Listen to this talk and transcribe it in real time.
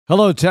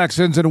Hello,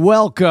 Texans, and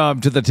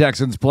welcome to the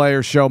Texans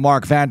Player Show.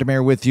 Mark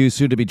Vandermeer with you,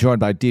 soon to be joined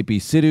by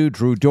DP Sidhu.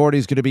 Drew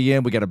Doherty's going to be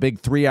in. We got a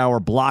big 3-hour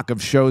block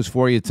of shows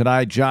for you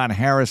tonight. John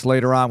Harris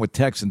later on with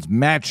Texans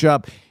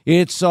Matchup.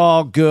 It's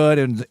all good,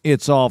 and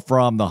it's all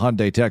from the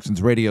Hyundai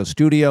Texans radio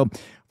studio.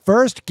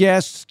 First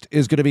guest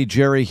is going to be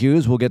Jerry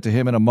Hughes. We'll get to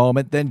him in a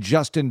moment. Then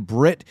Justin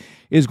Britt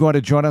is going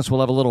to join us. We'll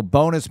have a little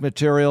bonus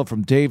material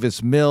from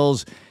Davis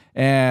Mills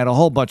and a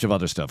whole bunch of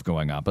other stuff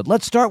going on. But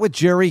let's start with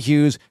Jerry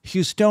Hughes,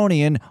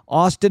 Houstonian,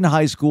 Austin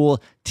High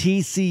School,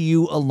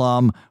 TCU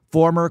alum,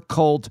 former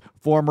Colt,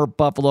 former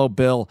Buffalo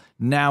Bill,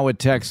 now a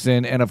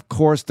Texan. And, of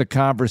course, the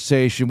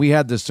conversation. We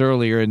had this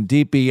earlier, and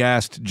DP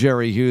asked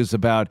Jerry Hughes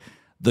about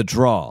the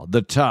draw,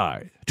 the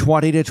tie,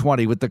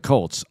 20-20 with the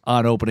Colts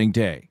on opening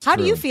day. How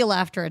do you feel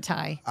after a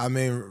tie? I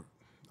mean,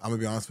 I'm going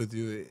to be honest with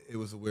you, it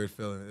was a weird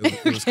feeling.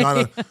 It was kind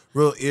of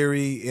real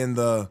eerie in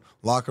the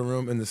locker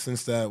room in the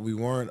sense that we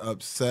weren't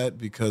upset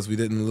because we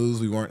didn't lose.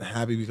 We weren't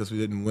happy because we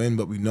didn't win,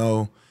 but we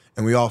know,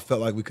 and we all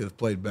felt like we could have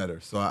played better.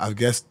 So I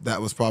guess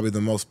that was probably the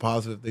most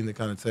positive thing to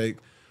kind of take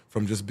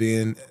from just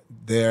being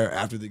there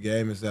after the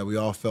game is that we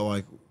all felt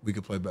like we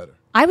could play better.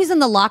 I was in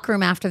the locker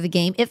room after the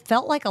game. It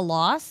felt like a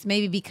loss,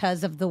 maybe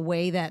because of the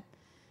way that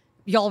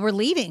y'all were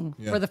leading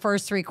for the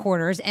first three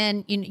quarters,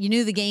 and you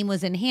knew the game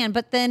was in hand.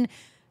 But then,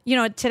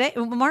 today,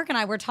 Mark and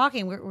I were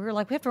talking. We were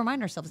like, we have to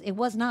remind ourselves, it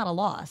was not a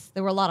loss.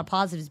 There were a lot of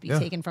positives to be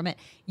taken from it.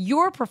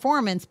 Your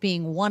performance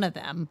being one of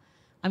them.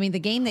 I mean, the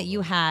game that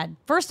you had,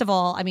 first of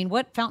all, I mean,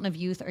 what fountain of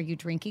youth are you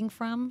drinking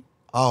from?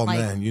 Oh,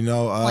 man,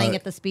 playing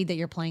at the speed that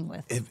you're playing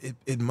with.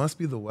 It must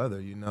be the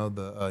weather,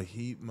 the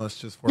heat must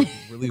just work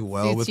really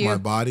well with my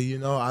body,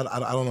 I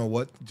don't know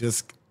what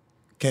just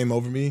came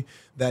over me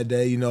that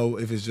day,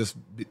 if it's just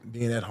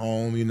being at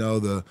home,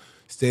 the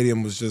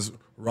stadium was just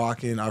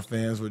rocking, our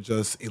fans were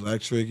just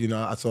electric,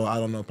 so I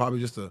don't know, probably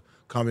just a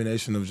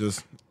combination of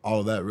just all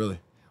of that, really.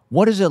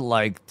 What is it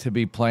like to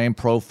be playing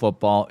pro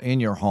football in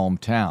your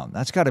hometown?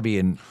 That's got to be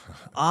an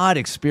odd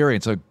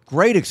experience, a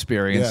great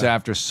experience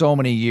after so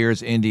many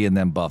years, Indy and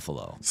then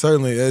Buffalo.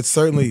 Certainly. It's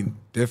certainly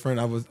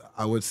different,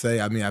 I would say.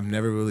 I mean, I've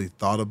never really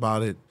thought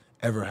about it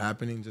ever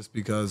happening just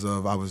because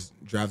I was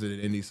drafted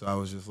at Indy, so I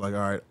was just like, all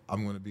right,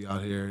 I'm going to be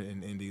out here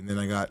in Indy. And then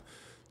I got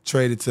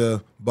traded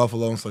to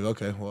Buffalo, and it's like,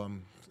 okay, well,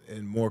 I'm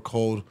in more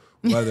cold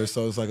weather,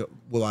 so it's like,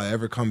 will I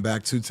ever come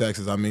back to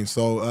Texas? I mean,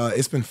 so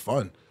it's been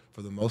fun.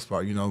 For the most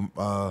part,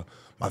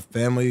 my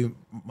family,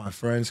 my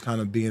friends,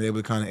 kind of being able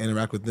to kind of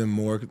interact with them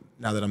more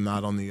now that I'm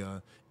not on the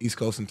East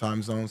Coast and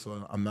time zone,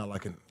 so I'm not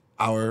like an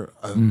hour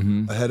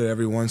ahead of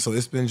everyone. So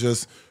it's been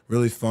just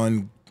really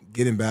fun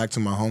getting back to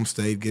my home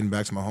state, getting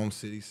back to my home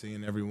city,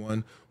 seeing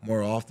everyone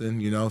more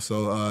often,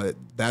 So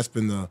that's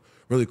been the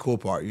really cool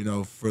part,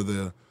 for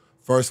the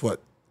first,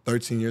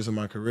 13 years of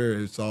my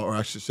career, or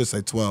I should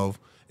say 12.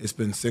 It's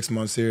been 6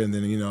 months here and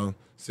then,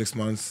 6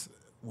 months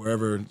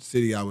wherever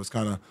city I was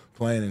kind of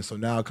playing in. So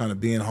now kind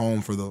of being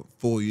home for the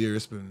full year,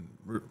 it's been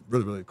really,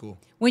 really cool.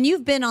 When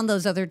you've been on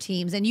those other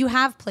teams, and you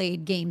have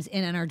played games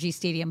in NRG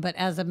Stadium, but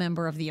as a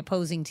member of the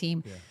opposing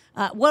team,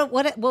 what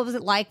was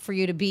it like for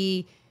you to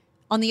be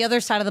on the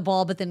other side of the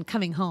ball, but then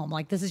coming home?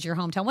 Like, this is your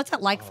hometown. What's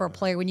that like for a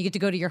player when you get to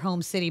go to your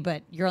home city,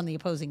 but you're on the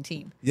opposing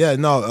team? Yeah,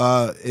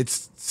 no,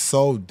 it's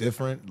so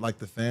different. Like,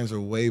 the fans are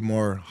way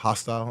more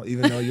hostile,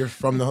 even though you're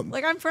from the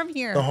like, I'm from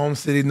here. The home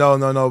city. No,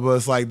 but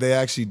it's like they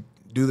actually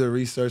do their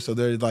research, so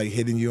they're like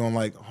hitting you on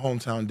like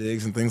hometown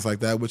digs and things like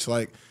that, which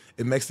like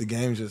it makes the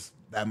game just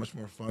that much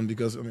more fun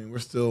because I mean we're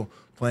still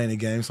playing a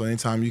game, so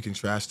anytime you can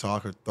trash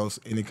talk or throw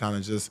any kind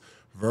of just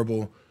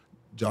verbal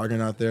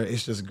jargon out there,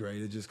 it's just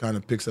great. It just kind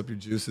of picks up your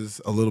juices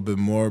a little bit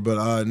more.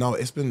 But no,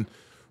 it's been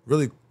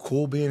really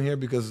cool being here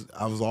because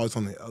I was always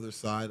on the other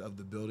side of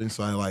the building,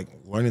 so I like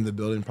learning the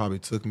building probably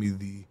took me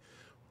the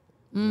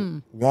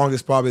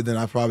longest probably than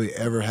I probably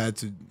ever had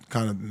to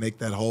kind of make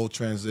that whole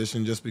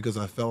transition just because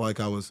I felt like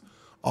I was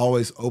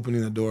always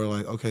opening the door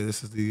like, okay,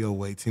 this is the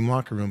away team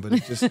locker room, but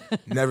it just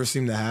never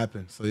seemed to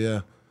happen. So, yeah,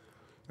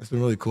 it's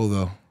been really cool,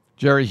 though.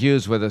 Jerry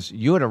Hughes with us.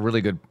 You had a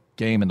really good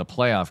game in the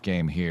playoff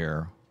game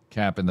here,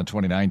 Cap, in the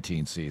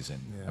 2019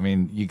 season. Yeah. I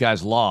mean, you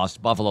guys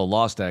lost. Buffalo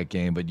lost that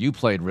game, but you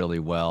played really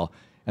well.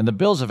 And the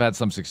Bills have had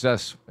some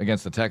success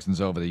against the Texans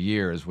over the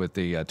years with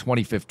the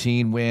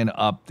 2015 win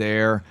up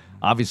there,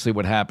 obviously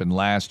what happened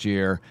last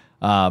year.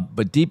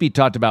 But DP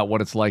talked about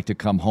what it's like to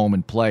come home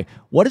and play.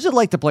 What is it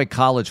like to play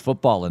college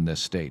football in this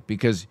state?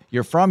 Because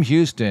you're from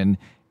Houston,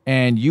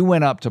 and you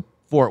went up to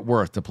Fort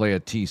Worth to play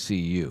at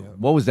TCU. Yeah.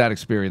 What was that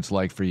experience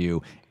like for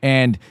you?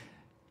 And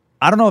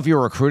I don't know if you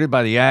were recruited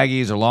by the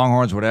Aggies or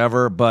Longhorns,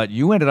 whatever, but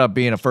you ended up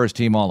being a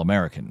first-team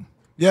All-American.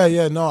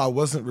 Yeah, no, I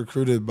wasn't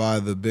recruited by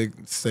the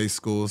big state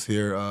schools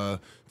here.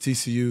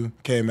 TCU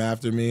came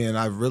after me, and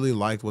I really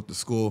liked what the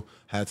school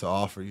had to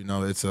offer.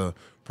 It's a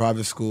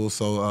private school,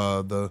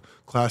 so the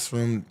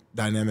classroom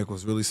dynamic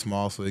was really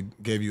small, so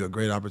it gave you a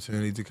great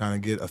opportunity to kind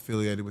of get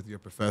affiliated with your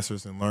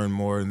professors and learn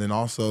more. And then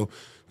also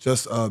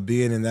just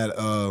being in that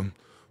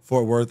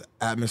Fort Worth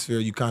atmosphere,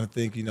 you kind of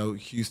think,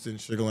 Houston,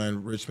 Sugar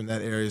Land, Richmond,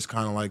 that area is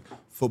kind of like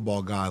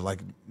football god.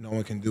 Like, no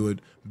one can do it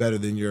better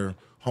than your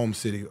home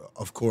city,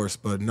 of course.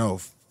 But no,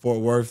 Fort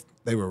Worth,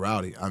 they were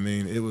rowdy. I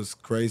mean, it was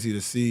crazy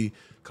to see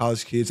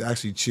college kids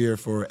actually cheer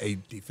for a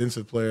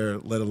defensive player,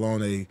 let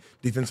alone a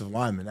defensive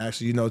lineman.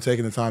 Actually,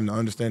 taking the time to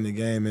understand the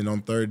game, and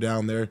on third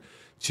down, they're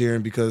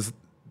cheering because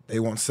they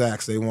want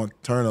sacks, they want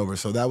turnovers.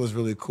 So that was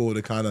really cool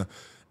to kind of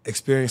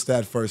experience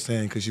that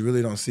firsthand, because you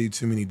really don't see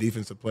too many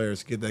defensive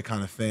players get that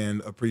kind of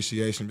fan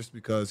appreciation, just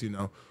because,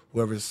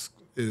 whoever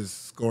is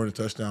scoring a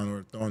touchdown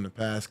or throwing the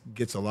pass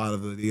gets a lot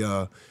of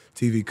the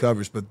TV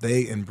coverage, but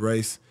they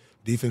embrace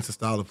defensive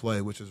style of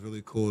play, which is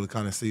really cool to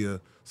kind of see a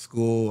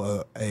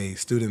school, a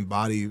student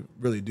body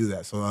really do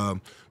that. So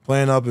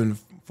playing up in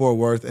Fort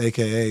Worth,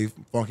 aka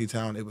Funky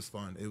Town, it was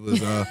fun. It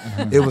was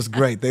it was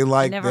great. They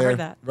like never heard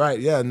that. Right,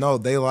 yeah, no,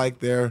 they like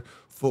their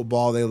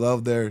football. They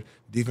love their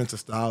defensive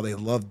style. They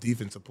love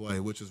defensive play,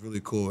 which is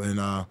really cool, and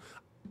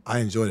I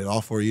enjoyed it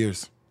all 4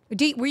 years.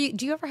 Do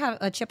you ever have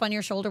a chip on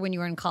your shoulder when you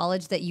were in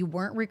college that you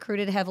weren't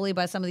recruited heavily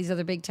by some of these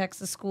other big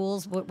Texas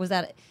schools? Was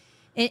that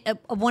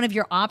one of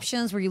your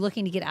options? Were you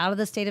looking to get out of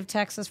the state of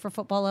Texas for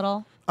football at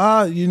all?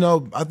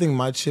 I think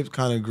my chip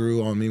kind of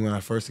grew on me when I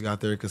first got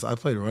there, because I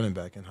played running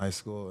back in high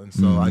school, and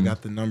so I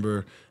got the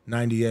number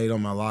 98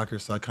 on my locker.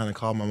 So I kind of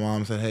called my mom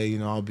and said, "Hey,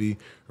 I'll be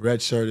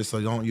redshirted, so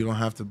you don't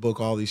have to book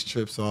all these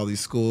trips to all these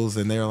schools."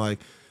 And they were like,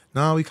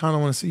 "No, we kind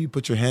of want to see you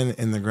put your hand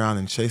in the ground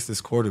and chase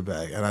this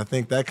quarterback." And I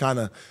think that kind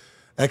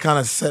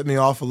of set me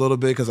off a little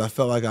bit, because I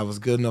felt like I was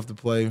good enough to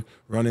play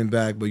running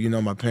back. But,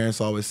 my parents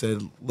always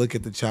said, look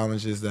at the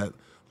challenges that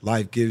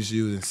life gives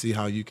you and see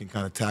how you can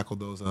kind of tackle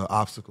those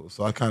obstacles.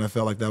 So I kind of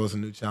felt like that was a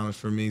new challenge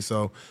for me.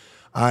 So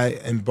I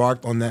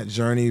embarked on that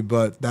journey,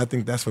 but I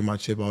think that's where my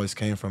chip always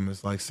came from,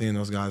 is like seeing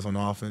those guys on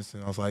offense.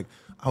 And I was like,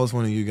 I was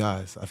one of you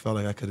guys. I felt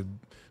like I could have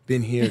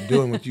been here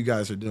doing what you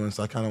guys are doing,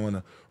 so I kind of want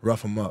to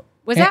rough them up.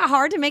 Was that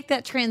hard to make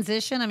that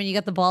transition? I mean, you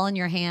got the ball in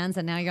your hands,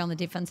 and now you're on the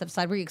defensive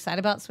side. Were you excited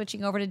about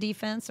switching over to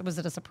defense, or was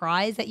it a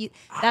surprise that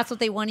that's what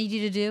they wanted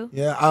you to do?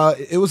 Yeah,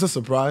 it was a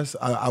surprise.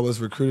 I was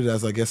recruited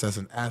as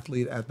an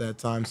athlete at that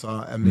time. So,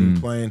 I mean,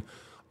 playing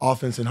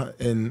offense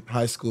in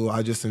high school,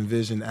 I just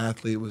envisioned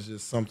athlete was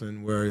just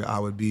something where I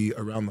would be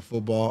around the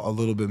football a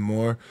little bit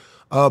more.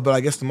 But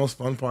I guess the most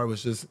fun part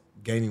was just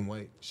gaining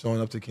weight, showing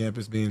up to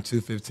campus, being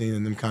 215,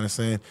 and them kind of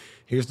saying,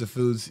 here's the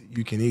foods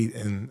you can eat.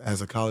 And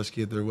as a college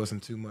kid, there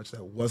wasn't too much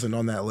that wasn't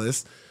on that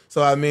list.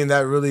 So, I mean,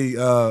 that really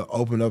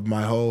opened up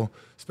my whole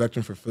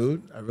spectrum for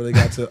food. I really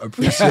got to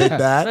appreciate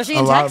that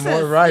a lot Texas,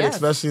 more. Right, yes.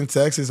 Especially in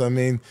Texas. I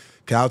mean,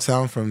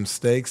 Cowtown, from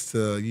steaks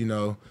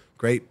to,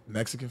 great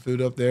Mexican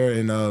food up there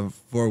in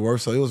Fort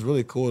Worth. So it was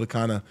really cool to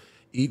kind of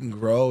eat and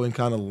grow and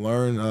kind of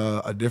learn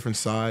a different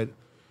side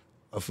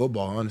of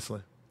football,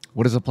 honestly.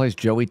 What is the place?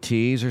 Joey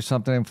T's or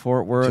something in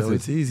Fort Worth? Joey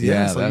T's,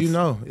 yeah. So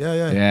Yeah.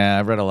 Yeah,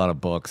 I've read a lot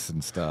of books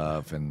and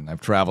stuff, and I've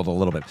traveled a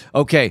little bit.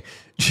 Okay,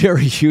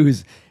 Jerry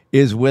Hughes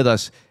is with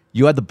us.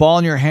 You had the ball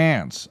in your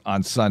hands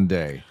on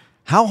Sunday.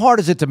 How hard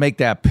is it to make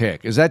that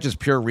pick? Is that just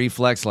pure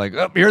reflex, like,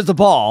 oh, here's the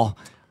ball?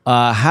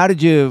 How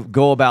did you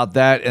go about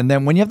that? And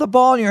then when you have the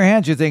ball in your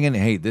hands, you're thinking,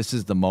 hey, this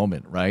is the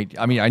moment, right?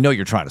 I mean, I know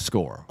you're trying to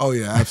score. Oh,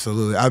 yeah,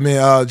 absolutely. I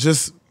mean,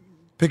 just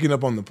picking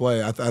up on the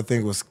play, I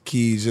think was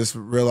key, just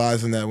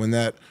realizing that when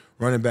that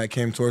running back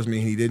came towards me,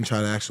 he didn't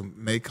try to actually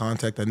make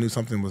contact. I knew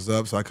something was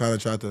up, so I kind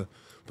of tried to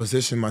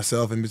position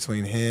myself in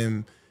between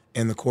him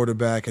and the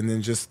quarterback, and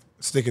then just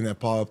sticking that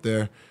paw up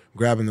there,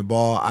 grabbing the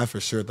ball. I for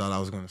sure thought I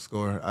was going to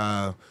score.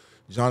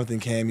 Jonathan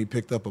came, he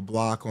picked up a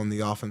block on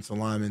the offensive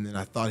lineman, and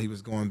I thought he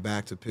was going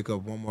back to pick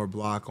up one more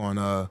block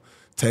on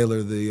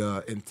Taylor,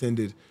 the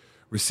intended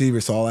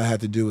receiver. So all I had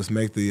to do was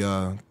make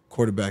the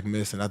quarterback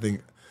miss, and I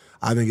think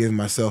I've been giving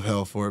myself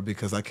hell for it,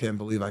 because I can't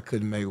believe I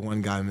couldn't make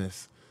one guy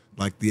miss,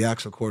 like the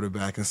actual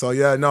quarterback. And so,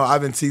 yeah, no,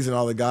 I've been teasing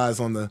all the guys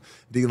on the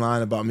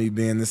D-line about me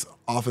being this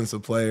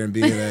offensive player and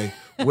being a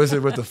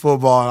wizard with the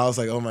football. And I was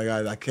like, oh, my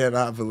God, I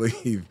cannot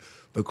believe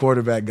the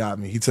quarterback got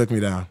me. He took me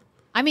down.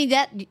 I mean,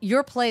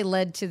 your play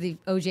led to the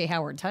O.J.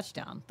 Howard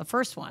touchdown, the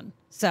first one.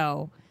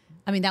 So,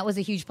 I mean, that was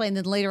a huge play. And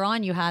then later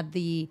on, you had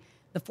the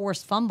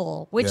forced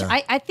fumble, which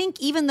Yeah. I think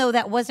even though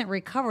that wasn't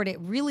recovered, it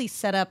really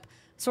set up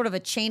sort of a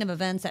chain of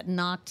events that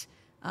knocked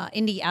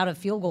Indy out of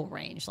field goal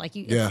range. Like,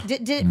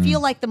 did it feel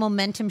like the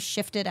momentum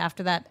shifted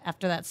after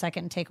that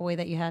second takeaway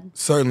that you had?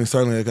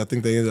 Certainly. Like, I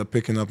think they ended up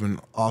picking up an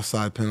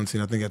offside penalty,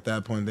 and I think at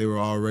that point they were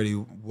already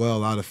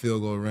well out of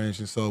field goal range.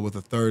 And so with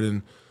a third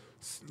and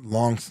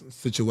long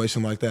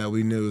situation like that,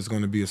 we knew it was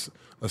going to be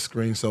a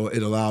screen. So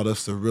it allowed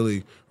us to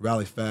really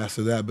rally fast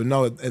to that. But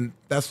no, and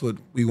that's what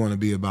we want to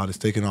be about, is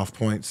taking off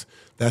points.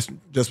 That's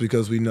just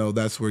because we know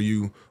that's where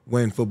you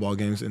win football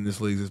games in this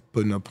league, is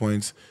putting up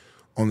points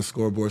on the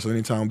scoreboard. So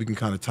anytime we can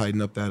kind of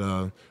tighten up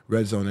that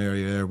red zone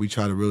area there, we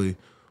try to really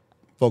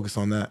focus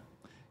on that.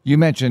 You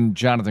mentioned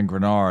Jonathan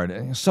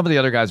Grenard. Some of the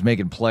other guys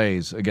making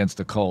plays against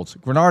the Colts.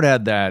 Grenard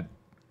had that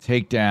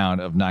takedown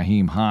of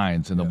Nyheim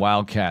Hines in the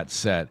Wildcat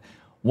set.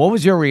 What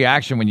was your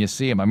reaction when you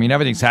see him? I mean,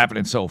 everything's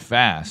happening so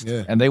fast,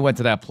 and they went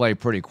to that play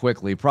pretty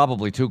quickly,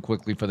 probably too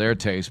quickly for their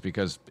taste,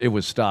 because it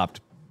was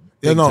stopped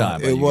big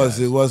time by it you guys.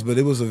 was, but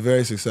it was a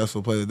very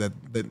successful play that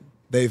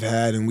they've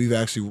had, and we've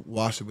actually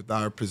watched it with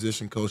our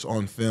position coach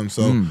on film.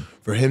 So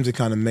for him to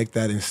kind of make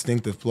that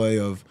instinctive play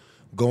of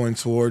going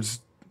towards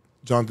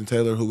Jonathan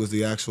Taylor, who was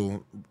the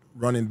actual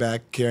running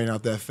back, carrying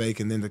out that fake,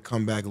 and then to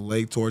come back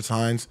late towards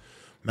Hines,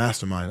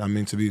 mastermind. I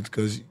mean,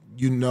 because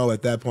you know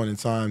at that point in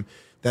time,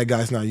 that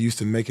guy's not used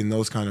to making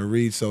those kind of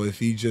reads. So if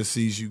he just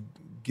sees you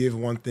give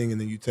one thing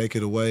and then you take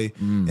it away,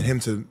 and him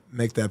to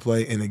make that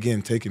play, and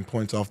again, taking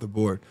points off the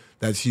board,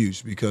 that's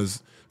huge,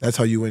 because that's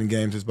how you win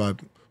games, is by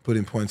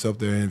putting points up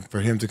there. And for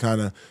him to kind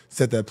of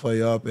set that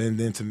play up and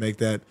then to make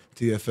that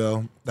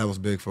TFL, that was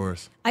big for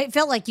us. I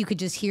felt like you could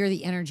just hear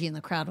the energy in the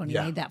crowd when he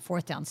made that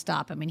fourth down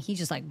stop. I mean, he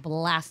just like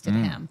blasted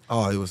him.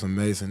 Oh, it was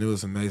amazing. It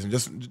was amazing.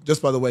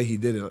 Just by the way he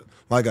did it.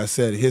 Like I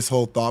said, his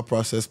whole thought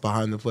process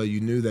behind the play,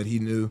 you knew that he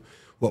knew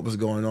what was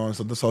going on.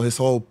 So his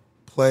whole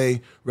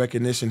play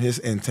recognition, his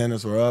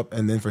antennas were up,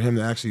 and then for him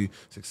to actually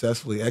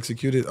successfully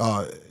execute it,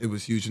 it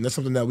was huge. And that's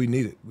something that we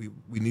needed.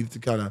 We needed to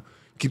kind of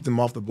keep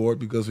them off the board,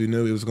 because we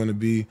knew it was going to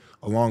be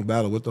a long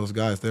battle with those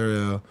guys. They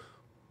are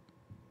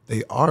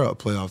a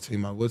playoff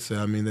team, I would say.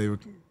 I mean, they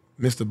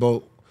missed the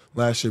boat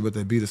last year, but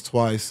they beat us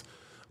twice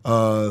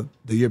the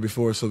year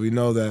before. So we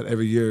know that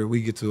every year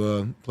we get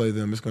to play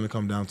them, it's going to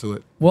come down to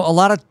it. Well, a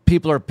lot of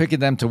people are picking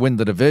them to win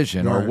the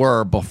division, or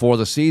were before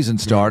the season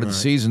started. The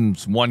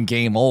season's 1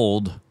 game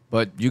old,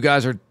 but you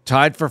guys are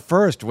tied for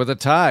first with a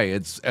tie.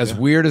 It's as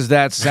weird as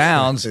that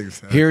sounds.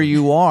 Exactly. Here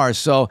you are.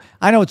 So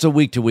I know it's a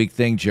week-to-week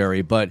thing,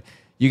 Jerry, but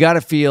you got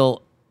to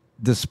feel,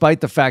 despite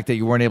the fact that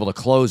you weren't able to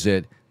close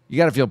it, you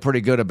got to feel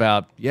pretty good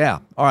about,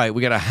 all right,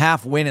 we got a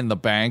half win in the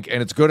bank,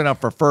 and it's good enough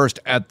for first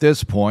at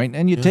this point,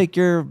 and you take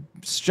your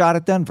shot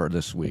at Denver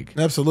this week.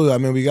 Absolutely. I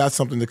mean, we got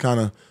something to kind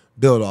of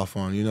build off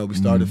on. We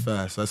started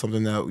fast. So that's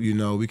something that,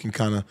 we can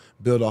kind of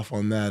build off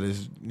on. That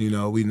is, we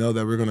know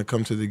that we're going to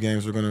come to the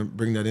games. We're going to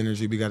bring that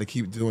energy. We got to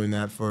keep doing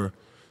that for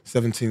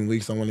 17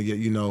 weeks. I want to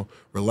get,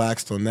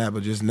 relaxed on that.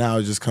 But just now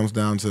it just comes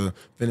down to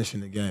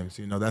finishing the games.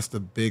 That's the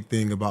big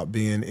thing about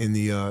being in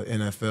the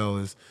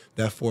NFL, is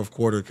that fourth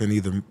quarter can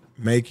either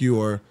make you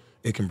or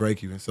it can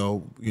break you. And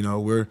so,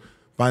 we're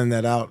finding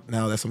that out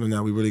now. That's something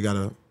that we really got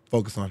to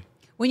focus on.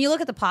 When you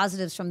look at the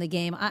positives from the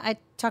game, I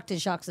talked to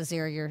Jacques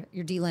Césaire,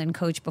 your D-line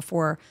coach,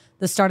 before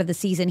the start of the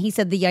season. He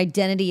said the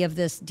identity of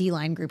this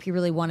D-line group, he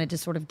really wanted to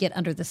sort of get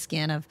under the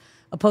skin of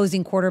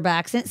opposing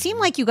quarterbacks. And it seemed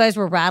like you guys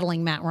were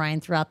rattling Matt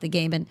Ryan throughout the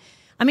game. And,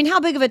 I mean,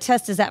 how big of a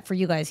test is that for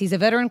you guys? He's a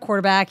veteran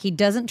quarterback. He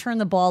doesn't turn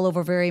the ball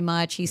over very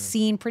much. He's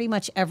seen pretty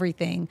much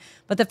everything.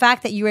 But the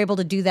fact that you were able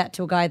to do that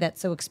to a guy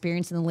that's so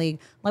experienced in the league,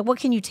 like, what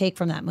can you take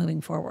from that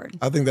moving forward?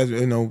 I think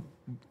that,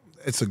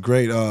 it's a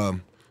great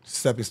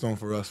stepping stone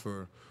for us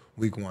for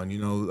week one.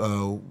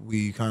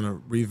 We kind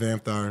of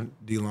revamped our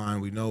D-line.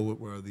 We know what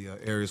were the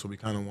areas where we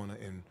kind of want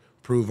to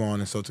improve on.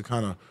 And so to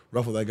kind of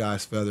ruffle that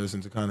guy's feathers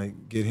and to kind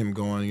of get him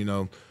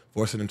going,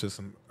 forcing him to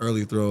some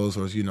early throws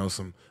or,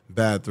 some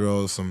bad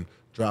throws, some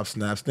drop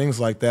snaps, things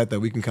like that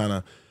we can kind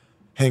of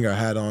hang our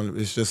hat on.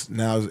 It's just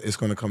now it's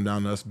going to come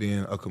down to us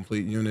being a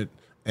complete unit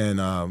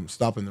and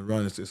stopping the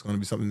run. It's going to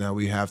be something that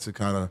we have to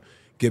kind of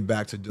get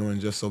back to doing,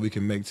 just so we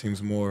can make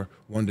teams more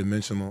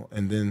one-dimensional.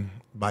 And then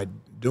by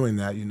doing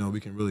that, we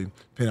can really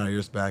pin our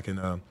ears back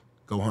and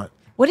go hunt.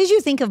 What did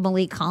you think of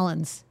Malik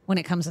Collins when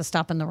it comes to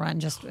stopping the run?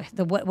 Just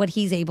what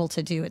he's able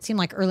to do. It seemed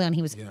like early on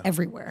he was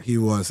everywhere. He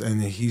was,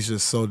 and he's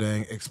just so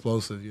dang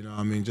explosive.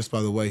 I mean, just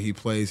by the way he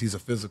plays, he's a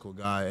physical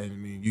guy, and I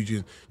mean,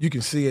 you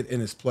can see it in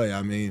his play.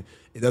 I mean,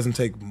 it doesn't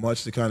take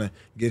much to kind of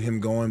get him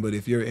going, but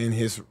if you're in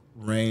his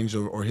range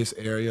or his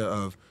area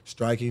of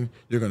striking,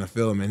 you're going to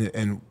feel him,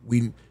 and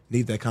we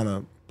need that kind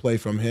of play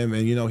from him.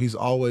 And he's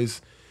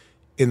always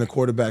in the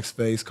quarterback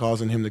space,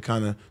 causing him to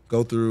kind of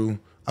go through,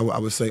 I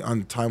would say,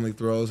 untimely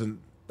throws, and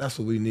that's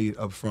what we need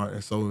up front.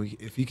 And so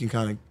if he can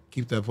kind of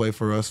keep that play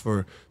for us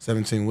for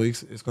 17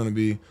 weeks, it's going to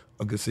be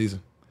a good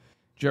season.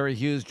 Jerry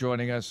Hughes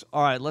joining us.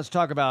 All right, let's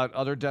talk about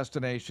other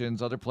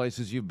destinations, other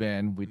places you've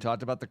been. We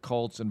talked about the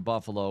Colts and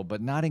Buffalo,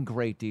 but not in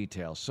great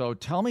detail. So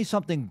tell me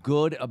something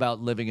good about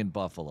living in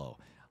Buffalo.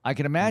 I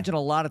can imagine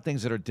a lot of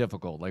things that are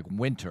difficult, like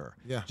winter.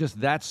 Yeah.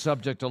 Just that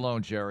subject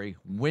alone, Jerry.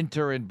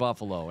 Winter in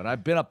Buffalo. And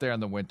I've been up there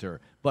in the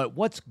winter. But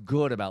what's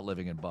good about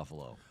living in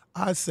Buffalo?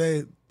 I'd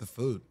say the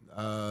food.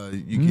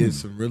 You get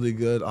some really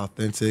good,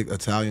 authentic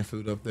Italian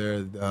food up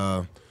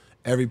there.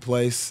 Every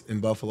place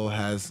in Buffalo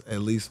has at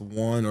least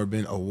won or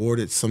been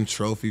awarded some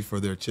trophy for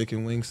their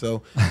chicken wings.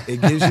 So it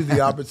gives you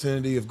the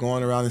opportunity of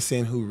going around and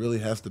seeing who really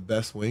has the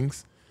best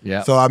wings.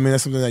 Yeah. So, I mean,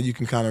 that's something that you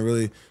can kind of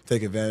really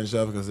take advantage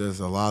of, because there's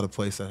a lot of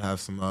places that have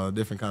some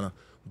different kind of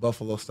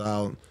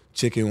Buffalo-style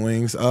chicken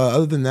wings.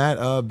 Other than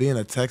that, being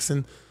a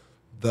Texan,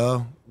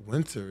 the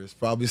winter is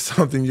probably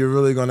something you're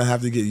really going to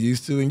have to get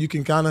used to, and you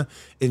can kind of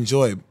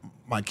enjoy it.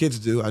 My kids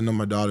do. I know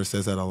my daughter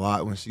says that a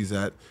lot when she's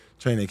at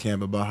training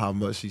camp about how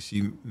much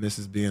she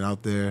misses being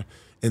out there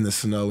in the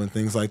snow and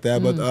things like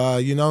that. But,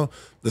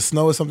 the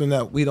snow is something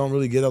that we don't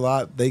really get a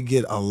lot. They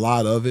get a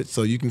lot of it,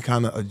 so you can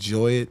kind of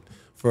enjoy it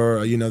for,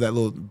 that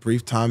little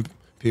brief time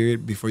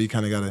period before you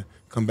kind of got to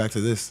come back to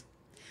this.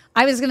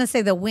 I was going to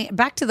say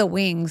back to the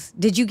wings.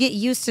 Did you get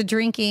used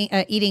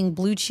to eating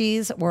blue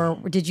cheese, or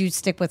did you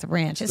stick with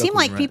ranch? It seemed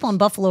like people in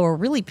Buffalo are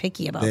really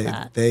picky about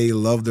that. They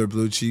love their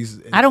blue cheese.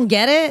 I don't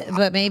get it,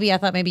 but I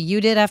thought maybe you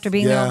did after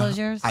being there all those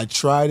years. I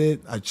tried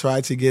it. I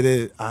tried to get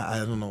it. I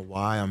don't know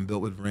why. I'm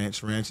built with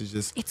ranch. Ranch is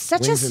just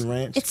wings and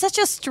ranch. It's such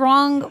a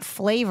strong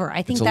flavor.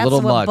 I think that's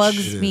what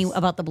bugs me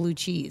about the blue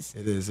cheese.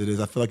 It is.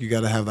 I feel like you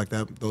got to have like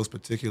those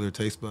particular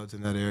taste buds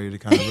in that area to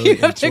kind of really you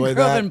have enjoy to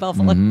grow that. Up in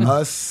Buffalo.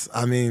 Us,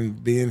 I mean,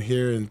 being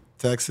here in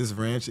Texas,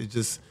 ranch, it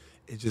just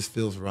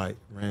feels right.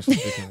 Ranch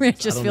chicken. Ranch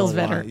just feels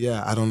better.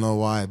 Yeah, I don't know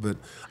why, but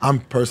I'm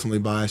personally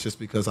biased just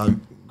because I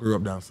grew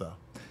up down south.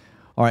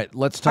 All right,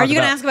 let's talk. Are you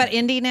going to ask about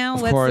Indy now?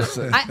 Of course,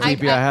 I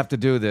have to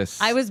do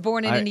this. I was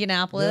born in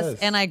Indianapolis,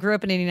 and I grew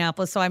up in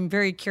Indianapolis, so I'm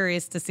very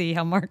curious to see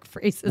how Mark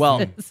phrases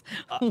this.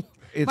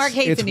 Mark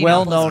hates it's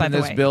well known in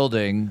this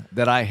building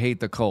that I hate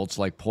the Colts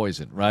like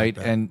poison, right?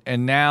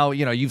 And now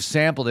you've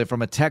sampled it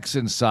from a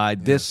Texan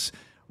side. This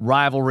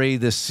rivalry,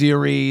 this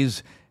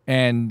series,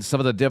 and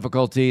some of the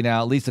difficulty.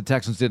 Now, at least the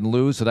Texans didn't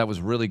lose, so that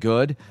was really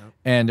good. Yep.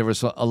 And there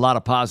was a lot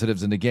of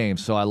positives in the game,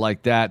 so I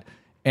like that.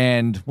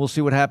 And we'll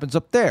see what happens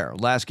up there.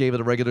 Last game of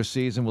the regular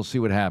season, we'll see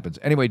what happens.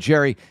 Anyway,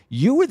 Jerry,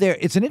 you were there.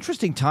 It's an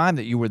interesting time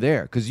that you were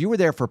there because you were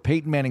there for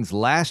Peyton Manning's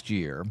last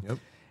year. Yep.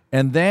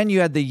 And then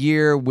you had the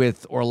year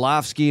with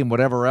Orlovsky and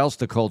whatever else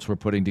the Colts were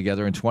putting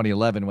together in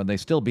 2011 when they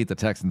still beat the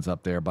Texans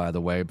up there, by the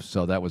way.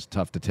 So that was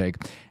tough to take.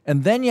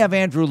 And then you have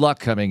Andrew Luck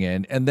coming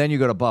in, and then you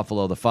go to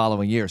Buffalo the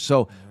following year.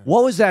 So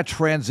what was that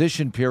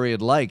transition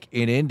period like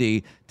in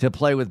Indy to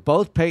play with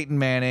both Peyton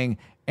Manning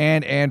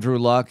and Andrew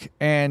Luck?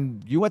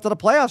 And you went to the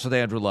playoffs with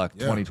Andrew Luck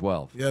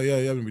 2012.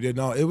 Yeah, we did.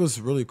 No, it was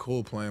really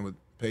cool playing with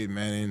Peyton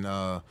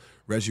Manning,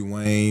 Reggie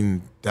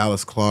Wayne,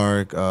 Dallas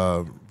Clark,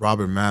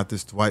 Robert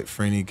Mathis, Dwight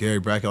Freeney, Gary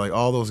Brackett, like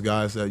all those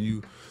guys that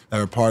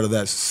were part of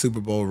that Super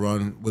Bowl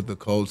run with the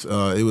Colts.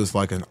 It was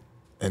like a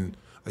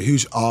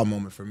huge awe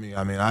moment for me.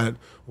 I mean, I had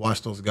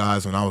watched those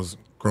guys when I was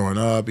growing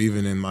up,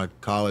 even in my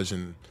college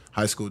and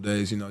high school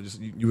days.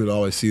 You would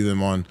always see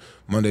them on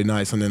Monday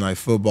night, Sunday night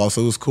football.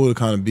 So it was cool to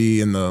kind of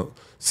be in the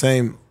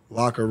same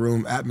locker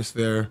room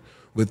atmosphere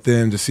with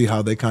them to see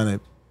how they kind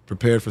of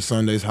prepared for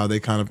Sundays, how they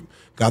kind of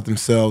got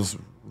themselves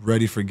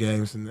ready for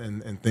games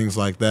and things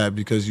like that,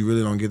 because you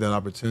really don't get that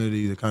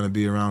opportunity to kind of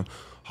be around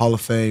Hall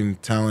of Fame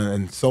talent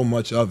and so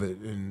much of it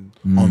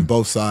on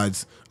both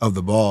sides of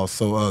the ball.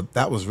 So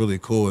that was really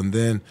cool. And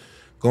then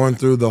going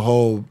through the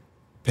whole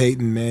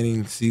Peyton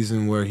Manning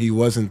season where he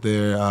wasn't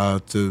there,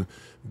 to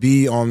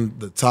be on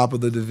the top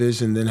of the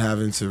division, then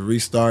having to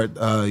restart,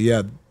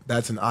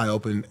 that's an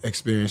eye-opening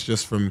experience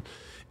just from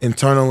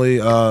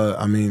internally.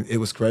 I mean, it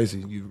was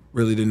crazy. You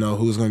really didn't know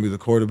who was going to be the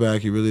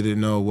quarterback. You really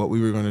didn't know what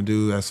we were going to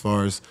do as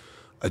far as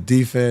a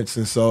defense.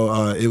 And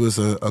so it was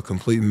a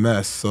complete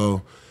mess.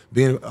 So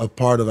being a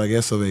part of, I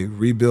guess, of a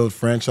rebuild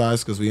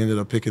franchise, because we ended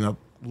up picking up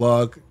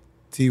Luck,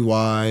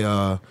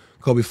 T.Y.,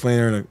 Kobe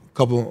Fleener, and a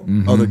couple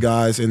other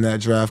guys in that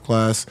draft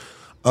class.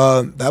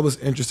 That was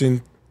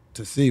interesting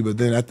to see. But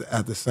then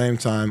at the same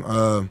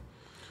time,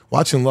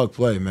 watching Luck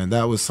play, man,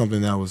 that was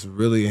something that was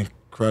really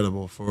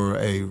incredible for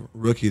a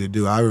rookie to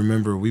do. I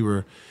remember we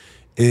were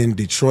in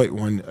Detroit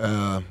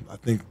I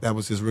think that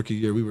was his rookie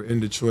year. We were in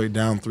Detroit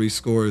down 3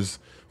 scores,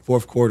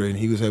 fourth quarter, and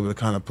he was able to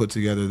kind of put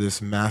together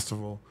this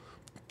masterful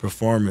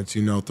performance,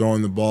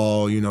 throwing the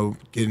ball,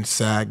 getting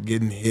sacked,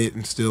 getting hit,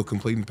 and still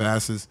completing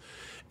passes.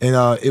 And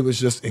it was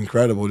just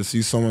incredible to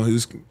see someone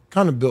who's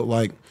kind of built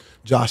like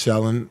Josh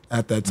Allen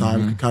at that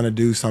time, could kind of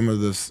do some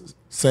of the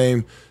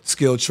same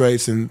skill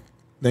traits and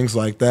things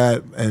like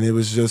that. And it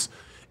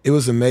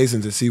was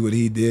amazing to see what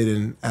he did,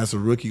 and as a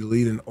rookie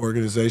lead an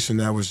organization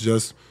that was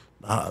just,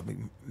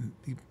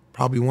 he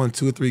probably won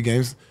 2 or 3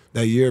 games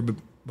that year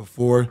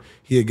before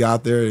he had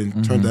got there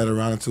and turned that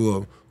around into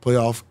a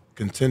playoff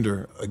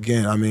contender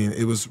again. I mean,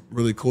 it was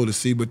really cool to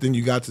see, but then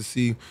you got to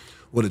see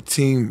what a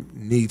team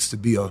needs to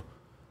be a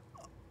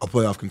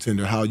playoff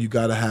contender, how you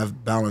got to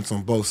have balance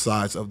on both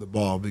sides of the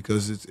ball,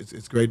 because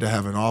it's great to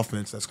have an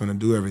offense that's going to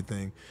do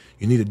everything.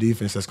 You need a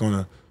defense that's going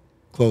to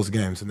close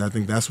games, and I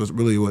think that's what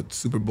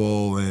Super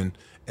Bowl and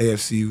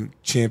AFC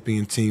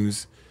champion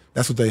teams,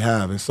 that's what they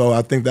have. And so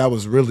I think that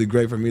was really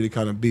great for me to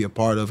kind of be a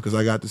part of, because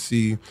I got to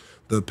see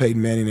the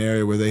Peyton Manning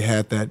area where they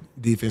had that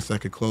defense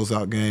that could close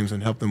out games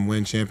and help them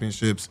win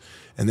championships,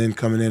 and then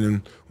coming in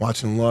and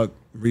watching Luck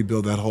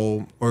rebuild that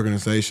whole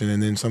organization,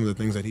 and then some of the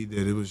things that he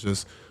did, it was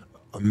just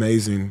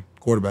amazing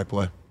quarterback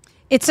play.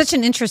 It's such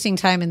an interesting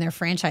time in their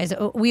franchise.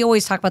 We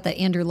always talk about the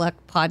Andrew Luck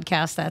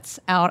podcast that's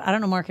out. I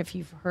don't know, Mark, if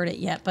you've heard it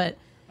yet, but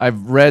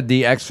I've read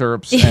the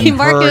excerpts and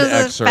Mark heard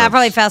excerpts.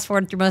 Probably fast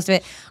forward through most of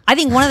it. I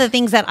think one of the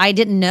things that I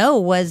didn't know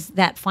was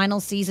that final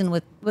season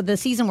with the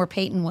season where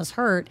Peyton was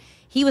hurt,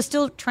 he was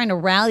still trying to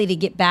rally to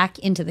get back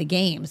into the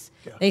games.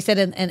 Yeah. They said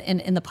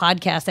in the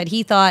podcast that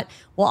he thought,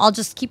 well, I'll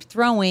just keep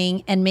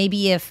throwing, and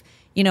maybe if,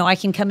 I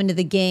can come into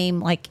the game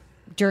like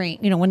during,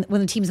 when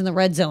the team's in the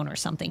red zone or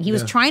something. He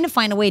was trying to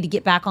find a way to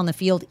get back on the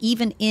field,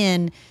 even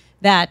in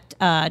that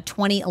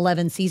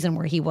 2011 season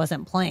where he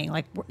wasn't playing.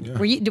 Like,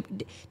 were you?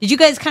 Did you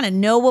guys kind of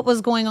know what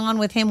was going on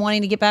with him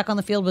wanting to get back on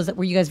the field?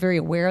 Were you guys very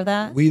aware of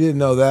that? We didn't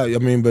know that. I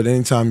mean, but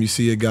anytime you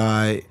see a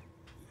guy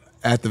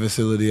at the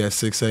facility at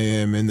 6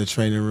 a.m. in the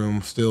training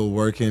room still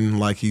working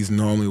like he's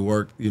normally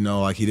worked,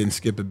 like he didn't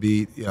skip a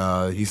beat.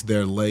 He's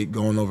there late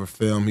going over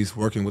film. He's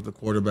working with the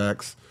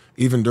quarterbacks.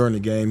 Even during the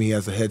game, he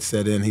has a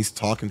headset in. He's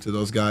talking to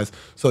those guys.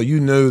 So you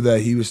knew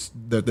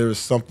that there was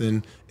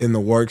something in the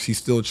works. He's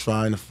still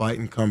trying to fight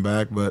and come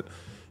back. But,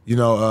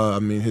 I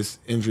mean, his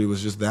injury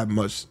was just that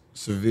much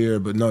severe.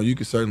 But, no, you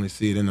could certainly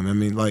see it in him. I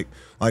mean, like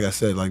I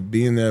said, like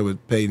being there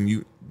with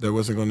Peyton, there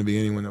wasn't going to be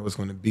anyone that was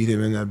going to beat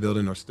him in that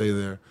building or stay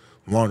there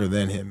longer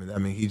than him. And I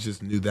mean, he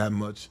just knew that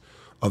much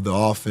of the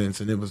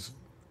offense. And it was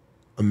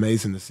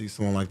amazing to see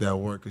someone like that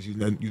work because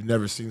you've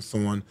never seen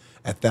someone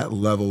at that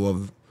level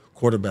of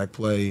quarterback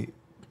play.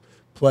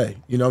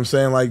 You know what I'm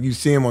saying? Like you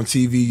see him on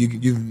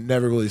TV, you've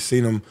never really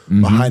seen him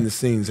behind the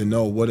scenes and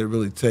know what it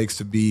really takes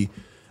to be,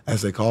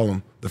 as they call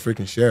him, the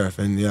freaking sheriff.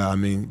 And yeah, I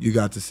mean, you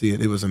got to see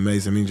it. It was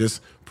amazing. I mean,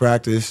 just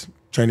practice,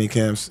 training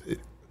camps,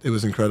 it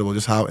was incredible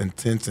just how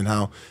intense and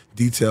how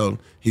detailed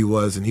he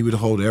was. And he would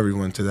hold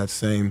everyone to that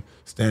same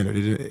standard.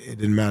 It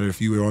didn't matter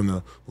if you were on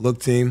the look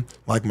team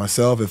like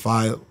myself, if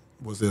I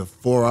was a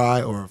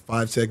 4-eye or a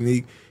 5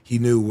 technique, he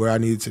knew where I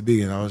needed to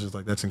be. And I was just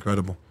like, that's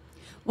incredible.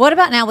 What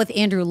about now with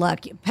Andrew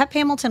Luck? Pep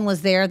Hamilton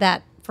was there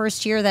that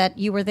first year that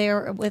you were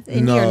there with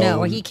Indy, or no?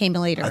 Or he came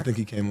later? I think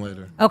he came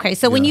later. Okay,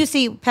 so when you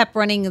see Pep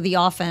running the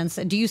offense,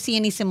 do you see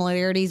any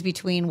similarities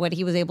between what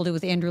he was able to do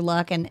with Andrew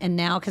Luck and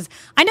now? Because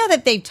I know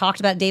that they've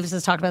talked about, Davis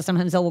has talked about,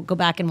 sometimes they'll go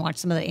back and watch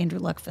some of the Andrew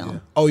Luck film. Yeah.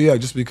 Oh, yeah,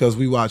 just because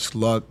we watched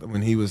Luck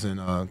when he was in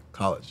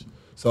college.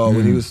 So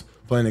when he was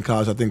playing in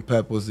college, I think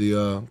Pep was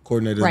the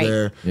coordinator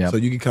there. Yep. So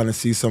you can kind of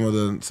see some of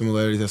the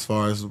similarities as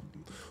far as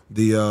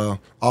the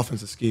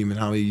offensive scheme and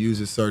how he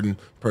uses certain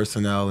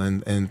personnel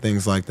and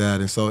things like that.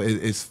 And so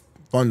it's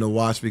fun to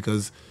watch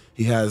because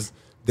he has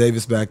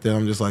Davis back there.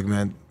 I'm just like,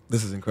 man,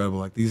 this is incredible.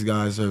 Like these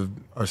guys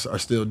are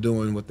still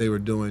doing what they were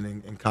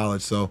doing in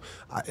college. So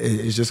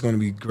it's just going to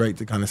be great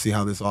to kind of see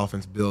how this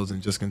offense builds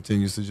and just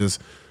continues to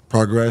just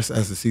progress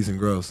as the season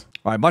grows.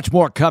 All right, much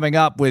more coming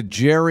up with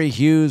Jerry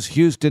Hughes,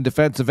 Houston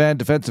defensive end,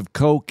 defensive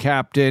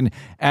co-captain,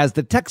 as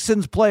the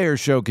Texans Players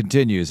Show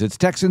continues. It's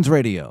Texans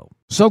Radio.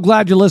 So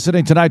glad you're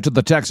listening tonight to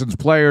the Texans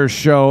Players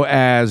Show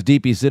as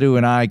DP Sidhu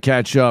and I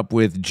catch up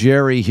with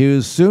Jerry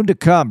Hughes. Soon to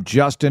come,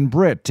 Justin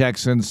Britt,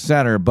 Texans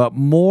center. But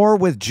more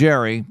with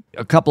Jerry.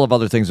 A couple of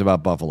other things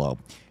about Buffalo.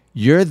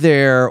 You're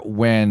there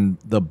when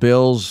the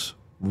Bills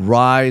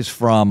rise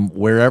from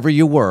wherever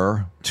you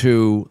were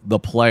to the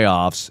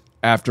playoffs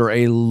after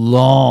a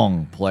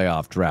long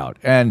playoff drought.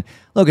 And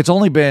look, it's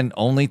only been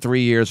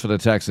 3 years for the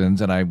Texans,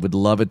 and I would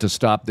love it to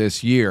stop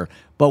this year.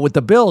 But with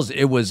the Bills,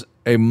 it was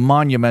a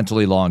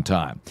monumentally long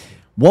time.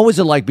 What was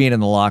it like being in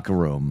the locker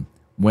room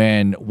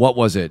when, what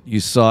was it? You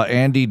saw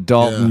Andy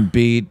Dalton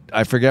beat,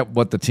 I forget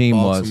what the team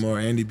Baltimore,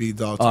 was. Andy beat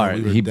Dalton. All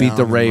right, he beat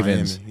the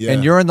Ravens.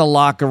 And you're in the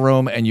locker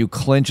room and you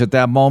clinch at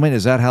that moment.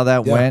 Is that how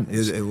that went?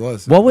 It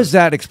was. What was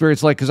that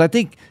experience like? Because I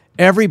think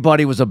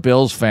everybody was a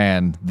Bills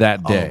fan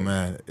that day. Oh,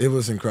 man. It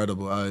was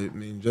incredible. I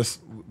mean,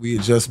 we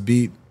had just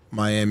beat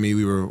Miami.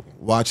 We were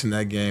watching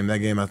that game. That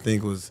game, I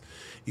think, was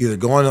either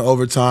going to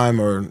overtime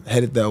or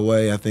headed that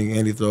way. I think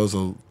Andy throws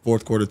a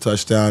fourth-quarter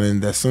touchdown,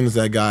 and as soon as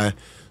that guy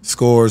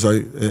scores,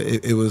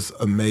 it was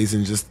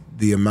amazing, just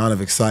the amount of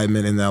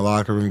excitement in that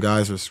locker room.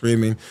 Guys were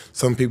screaming.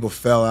 Some people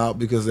fell out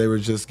because they were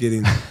just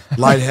getting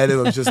lightheaded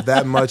of just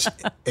that much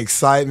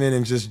excitement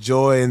and just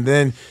joy. And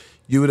then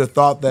you would have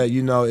thought that,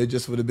 it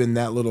just would have been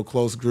that little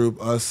close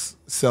group, us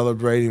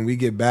celebrating. We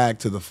get back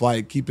to the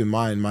flight. Keep in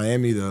mind,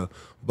 Miami to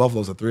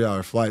Buffalo's a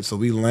 3-hour flight, so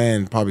we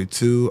land probably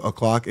 2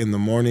 o'clock in the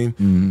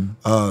morning.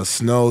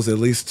 Snows at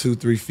least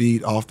 2-3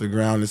 feet off the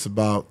ground. It's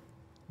about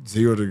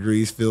 0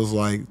 degrees, feels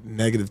like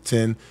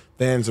 -10.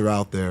 Fans are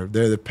out there.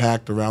 They're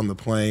packed around the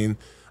plane.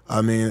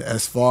 I mean,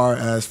 as far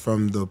as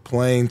from the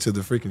plane to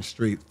the freaking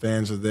street,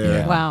 fans are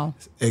there. Yeah. Wow.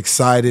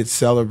 Excited,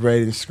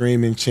 celebrating,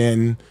 screaming,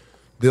 chanting.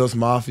 Bills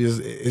Mafia,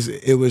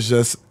 it was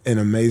just an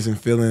amazing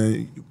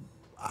feeling.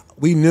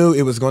 We knew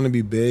it was going to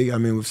be big. I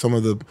mean, with some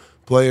of the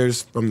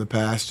players from the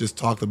past just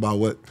talked about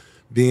what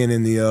being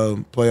in the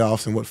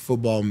playoffs and what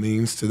football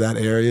means to that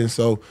area. And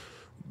so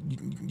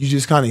you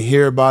just kind of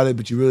hear about it,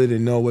 but you really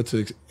didn't know what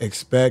to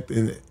expect.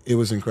 And it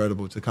was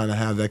incredible to kind of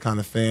have that kind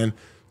of fan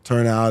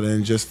turnout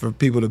and just for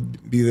people to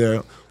be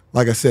there,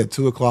 like I said,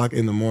 2 o'clock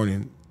in the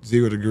morning,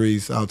 0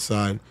 degrees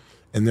outside,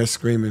 and they're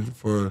screaming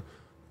for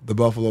the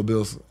Buffalo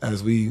Bills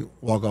as we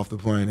walk off the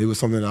plane. It was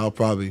something that I'll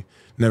probably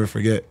never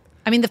forget.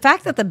 I mean, the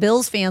fact that the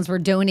Bills fans were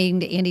donating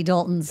to Andy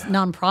Dalton's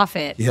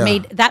nonprofit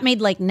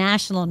made like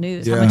national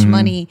news. How much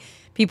money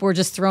people were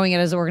just throwing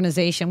at his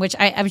organization, which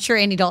I'm sure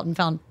Andy Dalton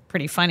found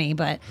pretty funny.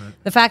 But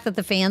the fact that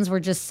the fans were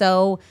just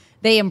so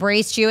they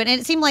embraced you, and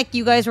it seemed like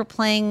you guys were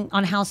playing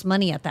on house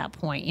money at that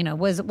point.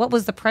 What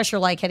was the pressure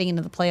like heading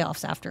into the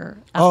playoffs after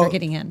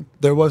getting in?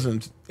 There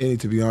wasn't any,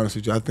 to be honest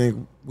with you. I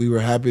think we were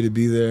happy to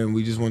be there, and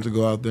we just wanted to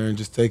go out there and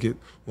just take it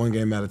one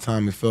game at a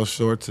time. We fell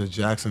short to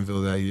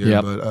Jacksonville that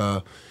year,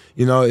 but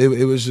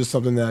it was just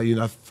something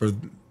that for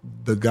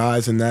the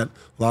guys in that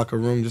locker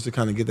room just to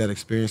kind of get that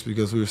experience,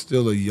 because we were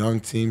still a young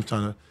team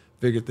trying to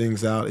figure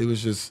things out. It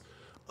was just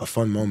a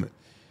fun moment.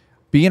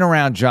 Being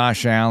around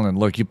Josh Allen,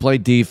 look, you play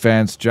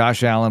defense,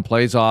 Josh Allen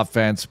plays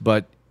offense,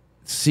 but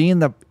seeing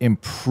the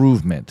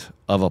improvement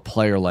of a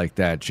player like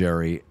that,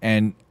 Jerry,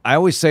 and I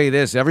always say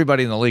this,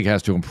 everybody in the league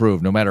has to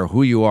improve, no matter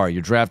who you are.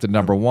 You're drafted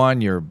number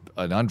one, you're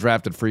an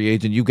undrafted free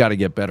agent, you've got to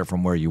get better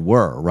from where you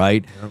were,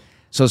 right? Yep.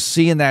 So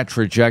seeing that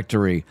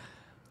trajectory,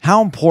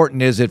 how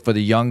important is it for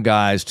the young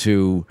guys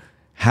to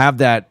have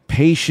that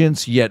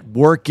patience, yet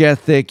work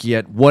ethic,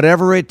 yet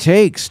whatever it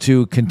takes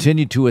to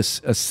continue to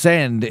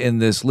ascend in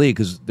this league?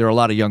 Because there are a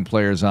lot of young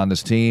players on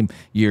this team,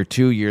 year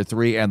 2, year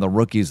 3, and the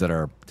rookies that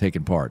are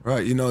taking part.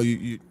 Right.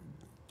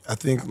 I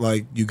think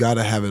you got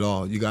to have it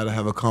all. You got to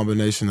have a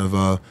combination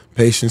of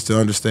patience to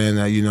understand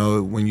that,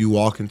 when you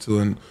walk into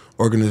an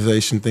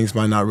organization, things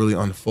might not really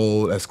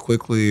unfold as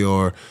quickly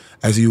or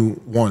as you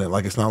want it.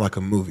 Like, it's not like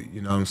a movie, you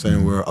know what I'm saying,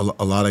 mm-hmm. where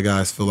a lot of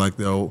guys feel like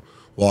they'll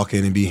walk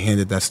in and be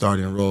handed that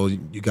starting role.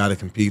 You got to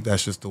compete.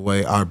 That's just the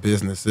way our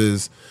business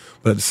is.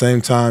 But at the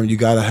same time, you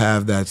got to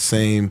have that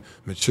same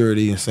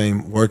maturity and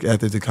same work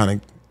ethic to kind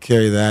of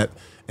carry that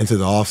into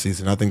the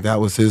offseason. I think that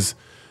was his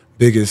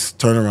biggest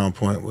turnaround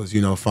point was,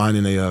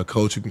 finding a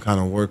coach who can kind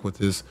of work with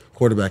his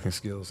quarterbacking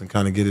skills and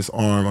kind of get his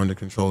arm under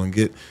control and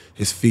get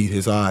his feet,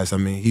 his eyes. I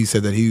mean, he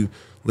said that he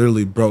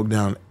literally broke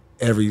down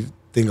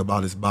everything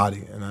about his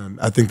body, and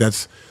I think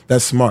that's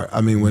smart.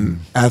 I mean,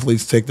 when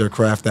athletes take their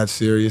craft that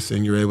serious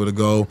and you're able to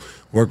go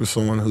work with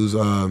someone who's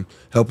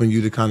helping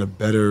you to kind of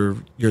better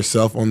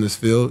yourself on this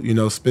field,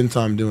 spend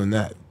time doing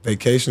that.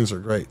 Vacations are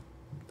great.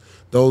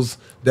 Those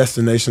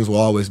destinations will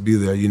always be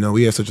there.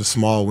 We have such a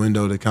small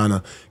window to kind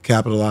of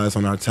capitalize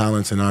on our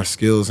talents and our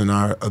skills and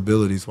our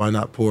abilities. Why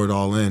not pour it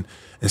all in?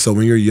 And so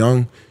when you're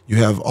young, you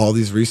have all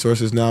these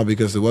resources now,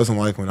 because it wasn't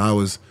like when I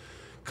was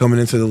coming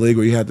into the league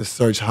where you had to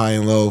search high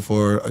and low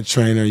for a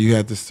trainer, you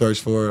had to search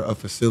for a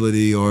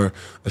facility or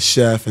a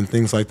chef and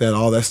things like that.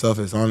 All that stuff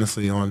is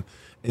honestly on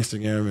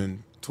Instagram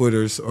and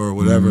Twitters or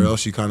whatever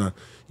else you kind of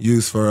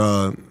use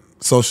for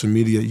social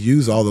media.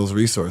 Use all those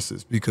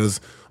resources,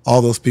 because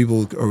all those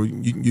people, or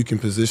you can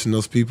position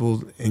those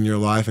people in your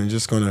life, and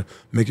just going to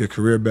make your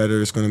career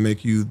better. It's going to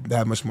make you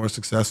that much more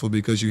successful,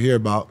 because you hear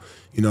about,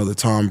 the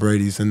Tom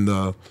Brady's and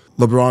the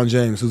LeBron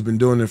James, who's been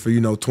doing it for,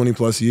 20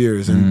 plus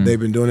years, and they've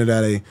been doing it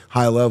at a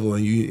high level,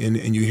 and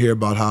you hear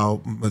about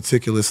how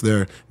meticulous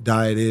their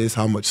diet is,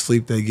 how much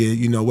sleep they get,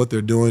 what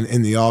they're doing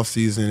in the off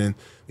season, and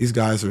these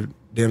guys are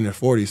damn near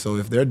 40. So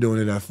if they're doing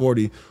it at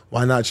 40,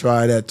 why not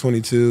try it at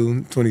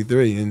 22,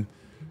 23 and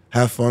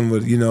have fun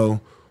with,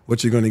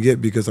 what you're going to get,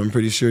 because I'm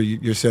pretty sure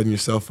you're setting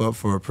yourself up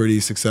for a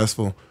pretty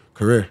successful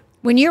career.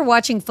 When you're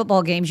watching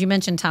football games, you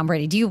mentioned Tom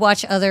Brady. Do you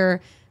watch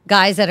other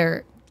guys that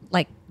are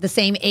like the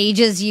same age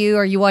as you?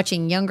 Are you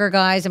watching younger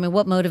guys? I mean,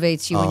 what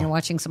motivates you when you're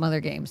watching some other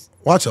games?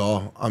 Watch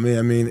all. I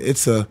mean,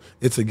 it's a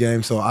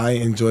game, so I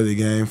enjoy the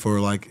game for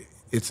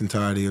its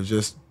entirety of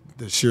just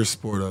the sheer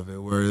sport of it,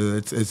 where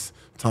it's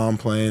Tom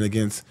playing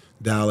against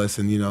Dallas,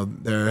 and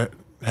they're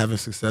having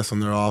success on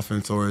their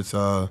offense, or it's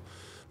the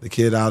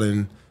kid out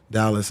in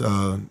Dallas,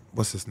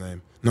 what's his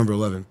name? Number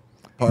 11.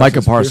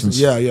 Micah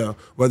Parsons. Yeah.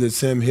 Whether it's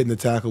him hitting the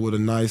tackle with a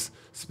nice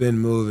spin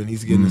move and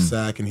he's getting a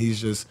sack and he's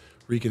just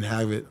wreaking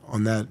havoc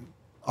on that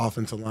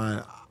offensive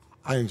line,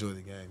 I enjoy the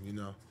game,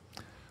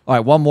 All right,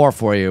 one more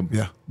for you.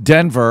 Yeah.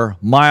 Denver,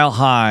 Mile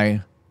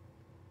High.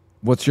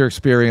 What's your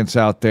experience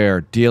out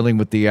there dealing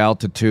with the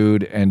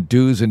altitude and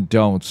do's and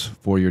don'ts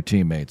for your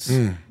teammates?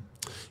 You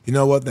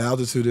know what? The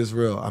altitude is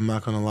real. I'm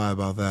not going to lie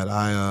about that.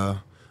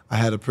 I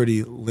had a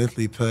pretty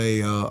lengthy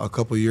play a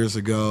couple years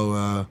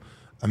ago.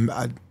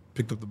 I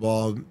picked up the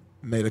ball,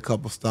 made a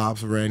couple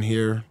stops, ran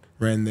here,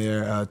 ran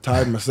there,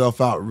 tired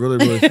myself out really,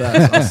 really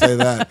fast. I'll say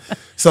that.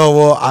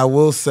 So, I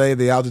will say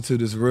the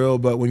altitude is real,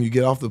 but when you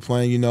get off the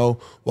plane,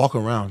 walk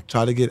around.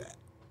 Try to get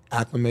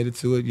acclimated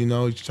to it,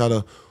 You try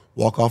to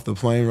walk off the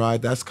plane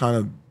ride. That's kind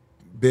of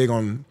big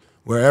on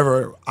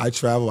wherever I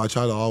travel. I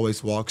try to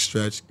always walk,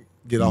 stretch,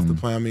 get off the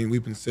plane. I mean,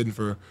 we've been sitting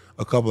for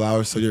a couple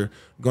hours, so you're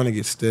going to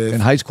get stiff. In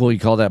high school, you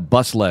call that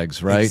bus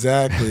legs, right?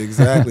 Exactly.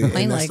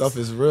 And that stuff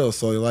is real.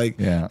 So,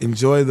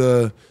 enjoy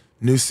the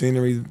new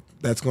scenery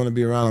that's going to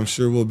be around. I'm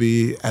sure we'll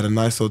be at a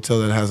nice hotel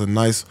that has a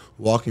nice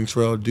walking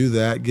trail. Do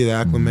that, get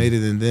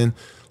acclimated, and then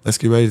let's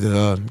get ready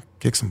to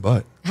kick some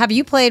butt. Have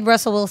you played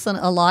Russell Wilson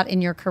a lot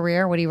in your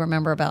career? What do you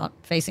remember about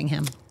facing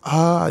him?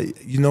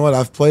 You know what?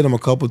 I've played him a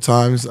couple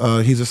times.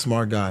 He's a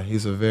smart guy.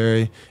 He's a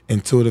very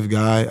intuitive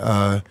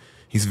guy.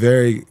 He's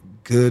very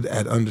good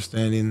at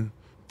understanding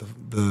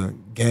the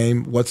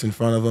game, what's in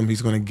front of him.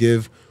 He's going to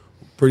give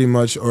pretty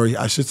much, or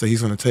I should say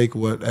he's going to take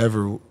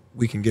whatever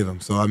we can give him.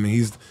 So, I mean,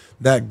 he's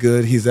that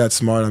good. He's that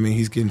smart. I mean,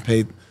 he's getting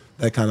paid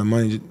that kind of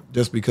money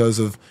just because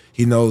of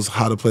he knows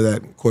how to play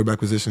that quarterback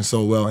position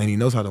so well, and he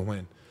knows how to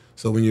win.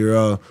 So when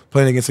you're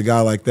playing against a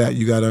guy like that,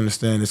 you got to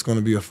understand it's going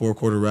to be a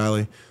 4-quarter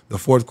rally. The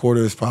fourth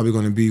quarter is probably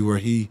going to be where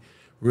he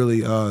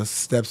really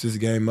steps his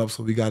game up,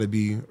 so we got to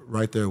be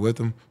right there with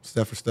him,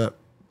 step for step.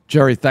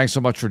 Jerry, thanks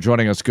so much for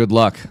joining us. Good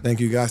luck. Thank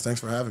you, guys. Thanks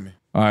for having me.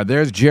 All right,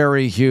 there's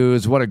Jerry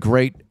Hughes. What a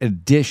great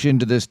addition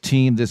to this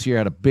team this year.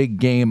 Had a big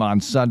game on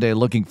Sunday,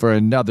 looking for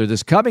another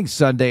this coming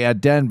Sunday at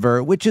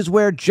Denver, which is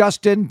where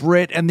Justin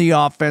Britt and the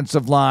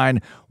offensive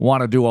line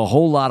want to do a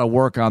whole lot of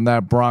work on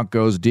that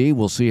Broncos D.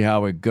 We'll see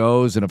how it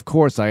goes. And, of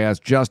course, I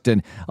asked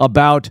Justin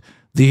about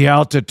the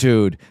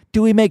altitude.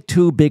 Do we make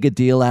too big a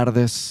deal out of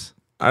this?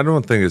 I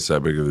don't think it's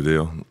that big of a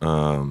deal.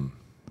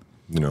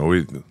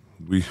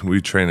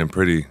 We train in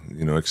pretty,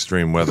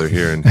 extreme weather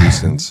here in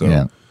Houston, so...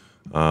 Yeah.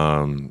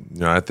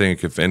 I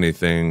think if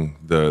anything,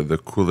 the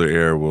cooler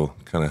air will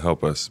kind of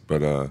help us.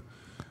 But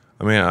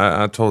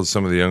I told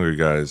some of the younger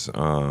guys,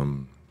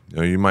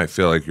 you might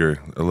feel like you're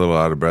a little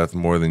out of breath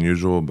more than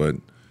usual, but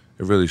it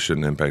really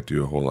shouldn't impact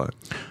you a whole lot.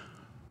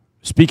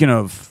 Speaking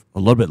of a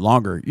little bit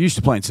longer, you used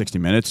to play in 60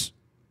 minutes.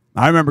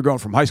 I remember going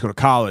from high school to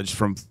college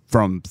from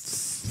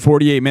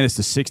 48 minutes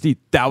to 60.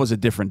 That was a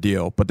different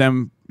deal. But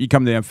then you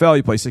come to the NFL,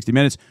 you play 60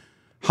 minutes.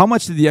 How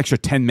much did the extra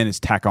 10 minutes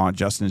tack on,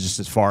 Justin, just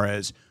as far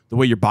as the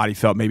way your body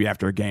felt maybe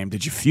after a game?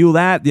 Did you feel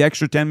that, the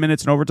extra 10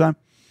 minutes in overtime?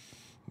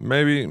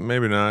 Maybe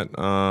not.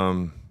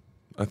 I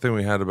think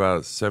we had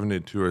about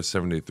 72 or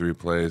 73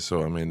 plays.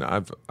 So,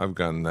 I've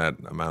gotten that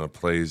amount of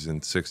plays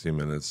in 60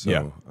 minutes. So,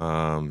 yeah.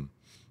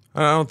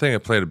 I don't think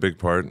it played a big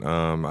part.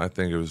 I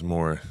think it was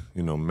more,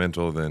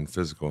 mental than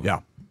physical.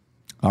 Yeah.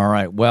 All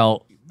right.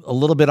 Well, a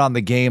little bit on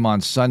the game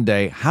on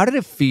Sunday. How did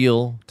it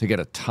feel to get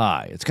a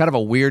tie? It's kind of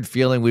a weird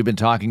feeling. We've been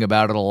talking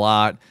about it a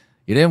lot.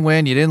 You didn't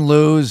win. You didn't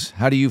lose.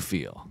 How do you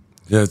feel?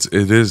 Yeah,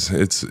 it is.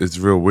 It's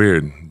real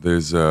weird.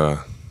 There's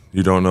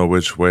you don't know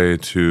which way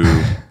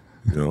to,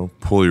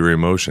 pull your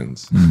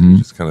emotions. Mm-hmm. You're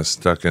just kind of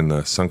stuck in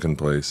the sunken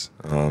place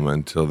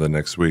until the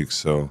next week.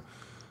 So,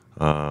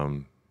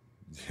 I'm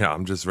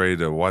just ready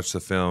to watch the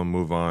film,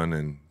 move on,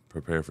 and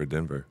prepare for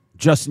Denver.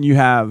 Justin, you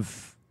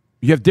have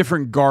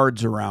different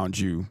guards around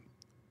you.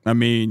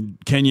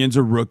 Kenyon's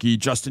a rookie.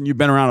 Justin, you've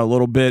been around a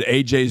little bit.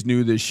 AJ's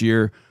new this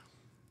year.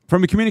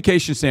 From a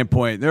communication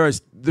standpoint,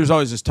 there's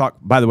always this talk.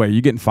 By the way, are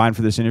you getting fined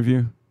for this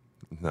interview?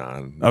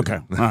 Nah. Okay.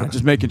 All right.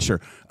 Just making sure.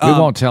 We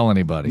won't tell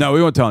anybody. No,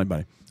 we won't tell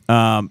anybody.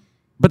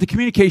 But the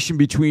communication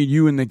between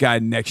you and the guy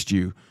next to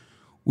you,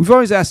 we've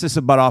always asked this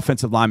about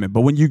offensive linemen,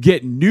 but when you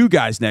get new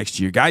guys next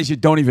to you, guys you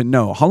don't even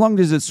know, how long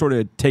does it sort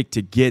of take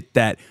to get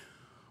that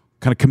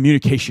kind of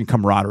communication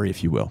camaraderie,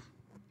 if you will?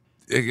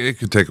 It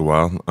could take a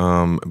while,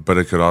 but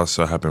it could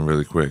also happen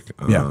really quick.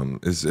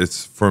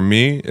 It's for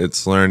me,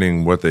 it's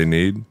learning what they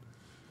need.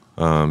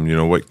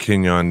 What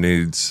Kenyon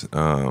needs,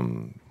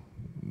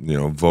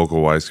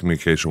 vocal-wise,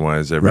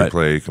 communication-wise, every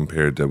play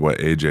compared to what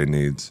AJ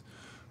needs.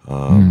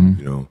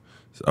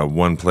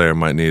 One player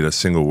might need a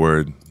single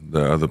word.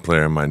 The other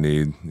player might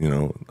need,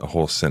 a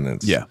whole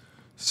sentence. Yeah.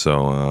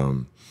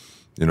 So,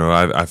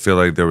 I feel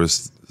like there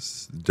was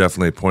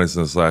definitely points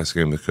in this last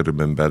game that could have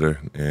been better,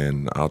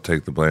 and I'll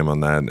take the blame on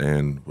that,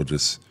 and we'll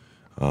just,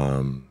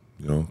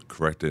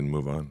 correct it and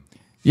move on.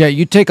 Yeah,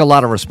 you take a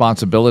lot of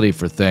responsibility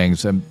for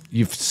things, and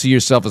you see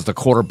yourself as the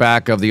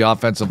quarterback of the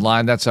offensive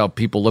line. That's how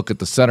people look at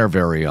the center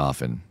very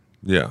often.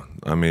 Yeah,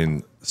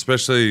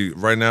 especially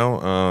right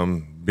now,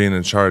 being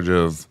in charge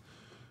of,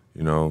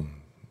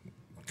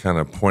 kind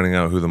of pointing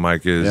out who the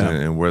mic is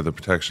and where the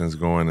protection is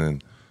going,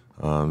 and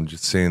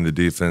just seeing the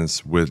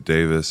defense with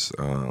Davis.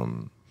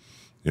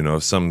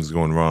 If something's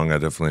going wrong, I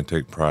definitely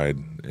take pride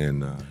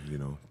in,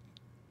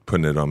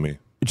 putting it on me.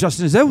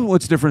 Justin, is that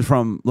what's different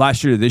from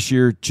last year to this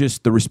year?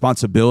 Just the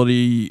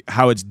responsibility,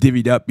 how it's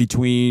divvied up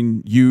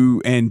between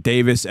you and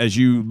Davis as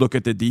you look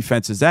at the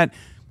defense? Is that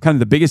kind of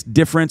the biggest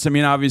difference?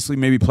 Obviously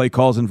maybe play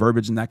calls and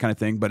verbiage and that kind of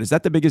thing, but is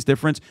that the biggest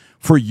difference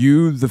for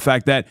you, the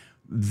fact that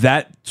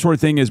that sort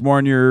of thing is more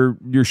on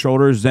your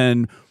shoulders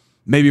than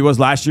maybe it was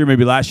last year?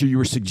 Maybe last year you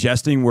were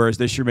suggesting, whereas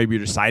this year maybe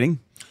you're deciding?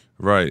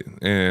 Right.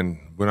 And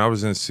when I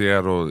was in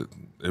Seattle,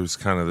 it was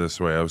kind of this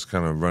way. I was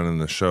kind of running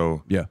the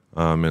show,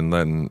 and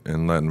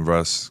letting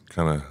Russ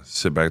kind of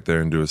sit back there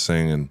and do his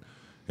thing,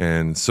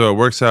 and so it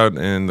works out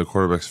in the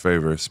quarterback's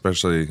favor,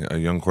 especially a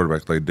young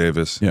quarterback like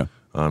Davis. Yeah,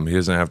 he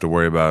doesn't have to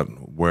worry about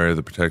where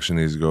the protection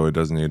needs to go. He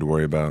doesn't need to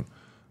worry about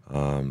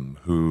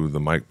who the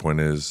mic point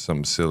is.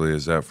 Something silly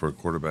as that for a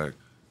quarterback.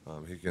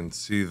 He can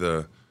see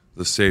the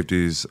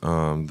safeties,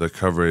 the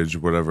coverage,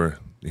 whatever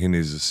he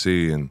needs to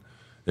see, and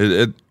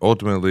it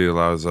ultimately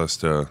allows us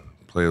to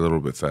play a little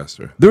bit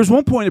faster. There was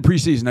one point in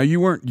preseason. Now you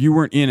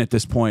weren't in at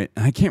this point.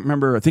 I can't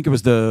remember. I think it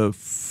was the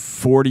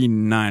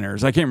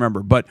 49ers. I can't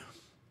remember, but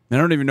I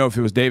don't even know if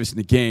it was Davis in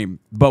the game.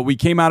 But we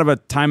came out of a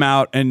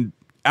timeout, and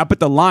up at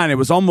the line, it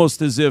was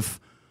almost as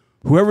if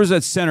whoever's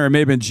at center, it may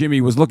have been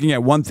Jimmy, was looking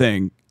at one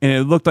thing, and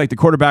it looked like the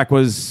quarterback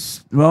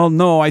was, well,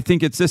 no, I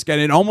think it's this guy.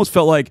 And it almost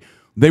felt like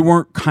they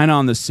weren't kind of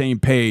on the same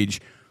page.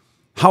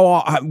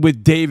 How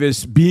with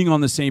Davis being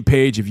on the same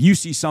page, if you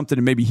see something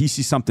and maybe he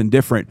sees something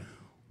different,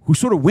 who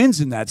sort of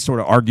wins in that sort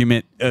of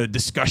argument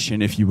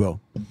discussion, if you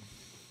will?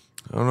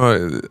 I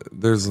don't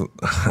know.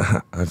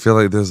 I feel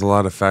like there's a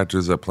lot of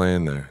factors that play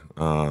in there.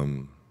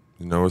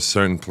 With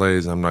certain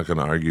plays, I'm not going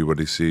to argue what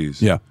he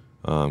sees. Yeah.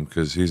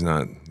 Because he's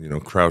not,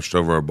 crouched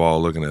over a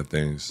ball looking at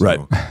things. So, Right.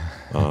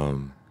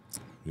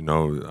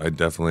 I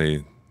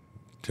definitely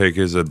take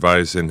his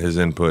advice and his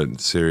input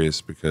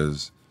serious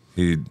because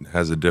he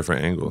has a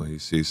different angle. He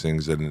sees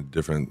things in a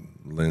different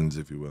lens,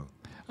 if you will.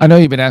 I know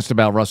you've been asked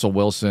about Russell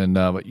Wilson,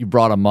 but you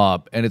brought him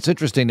up. And it's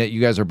interesting that you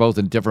guys are both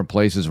in different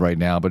places right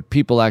now, but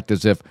people act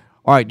as if,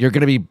 all right, you're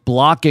going to be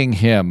blocking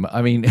him.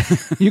 I mean,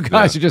 you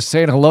guys are just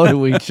saying hello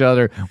to each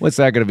other. What's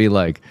that going to be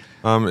like?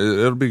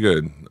 It'll be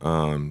good.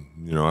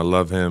 I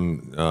love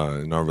him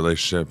in our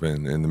relationship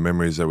and the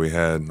memories that we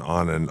had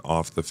on and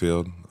off the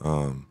field.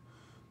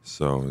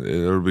 So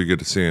it'll be good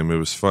to see him. It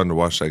was fun to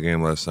watch that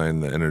game last night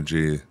and the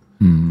energy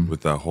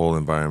with that whole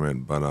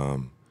environment. But,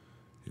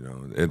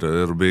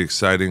 it'll be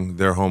exciting.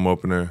 Their home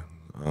opener.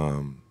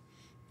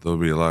 There'll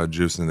be a lot of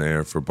juice in the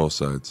air for both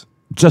sides.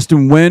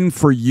 Justin, when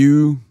for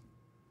you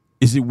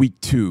is it week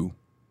 2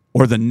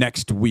 or the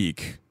next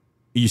week?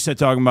 You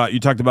talked about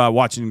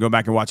going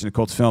back and watching the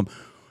Colts film.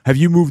 Have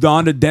you moved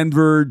on to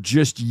Denver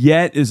just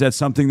yet? Is that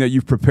something that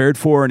you've prepared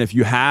for? And if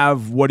you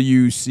have, what do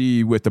you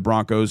see with the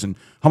Broncos? And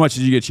how much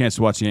did you get a chance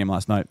to watch the game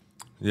last night?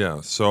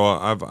 Yeah, so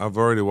I've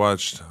already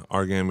watched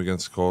our game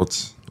against the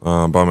Colts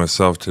by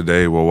myself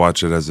today. We'll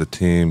watch it as a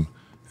team,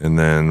 and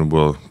then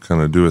we'll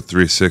kind of do a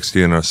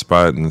 360 in our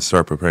spot and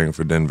start preparing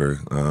for Denver.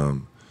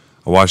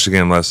 I watched the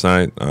game last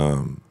night.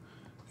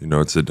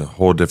 It's a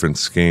whole different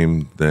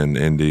scheme than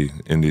Indy.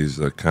 Indy's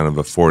kind of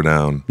a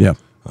 4-down. Yeah.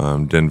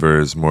 Denver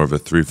is more of a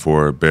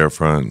 3-4 bear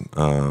front.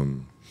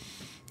 And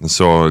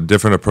so a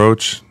different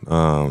approach.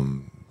 A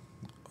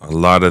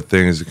lot of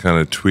things to kind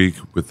of tweak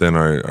within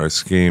our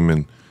scheme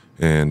and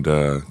kind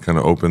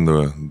of open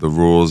the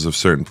rules of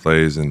certain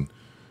plays and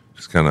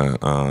just kind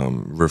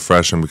of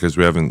refresh them because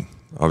we haven't,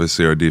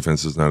 obviously our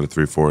defense is not a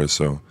 3-4,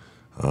 so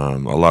a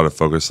lot of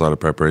focus, a lot of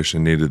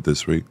preparation needed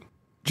this week.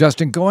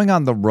 Justin, going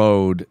on the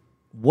road,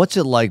 what's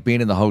it like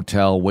being in the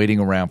hotel waiting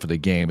around for the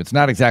game? It's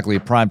not exactly a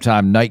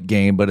primetime night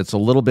game, but it's a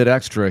little bit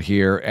extra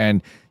here.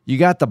 And you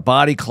got the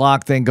body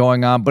clock thing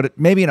going on, but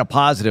maybe in a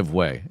positive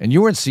way. And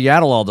you were in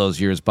Seattle all those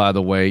years, by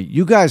the way.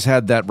 You guys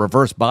had that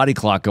reverse body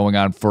clock going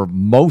on for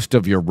most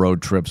of your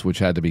road trips, which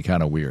had to be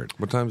kind of weird.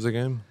 What time's the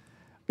game?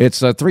 It's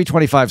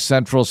 3:25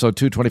 Central, so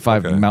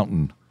 2:25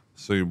 Mountain.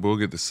 So you will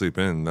get to sleep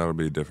in. That'll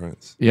be a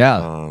difference.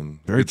 Yeah,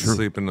 very true. true.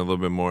 Sleep in a little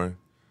bit more.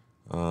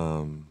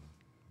 Can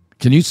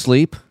you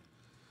sleep?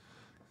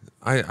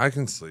 I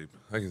can sleep.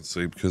 I can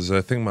sleep because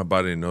I think my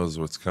body knows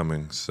what's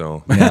coming.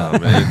 So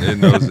it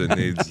knows it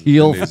needs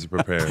to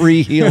prepare.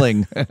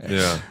 Pre-healing.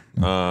 Yeah.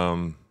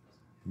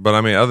 But,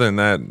 other than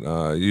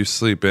that, you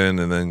sleep in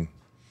and then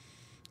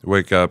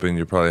wake up and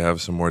you probably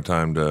have some more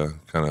time to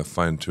kind of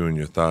fine-tune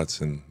your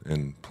thoughts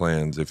and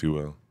plans, if you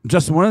will.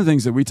 Justin, one of the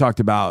things that we talked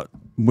about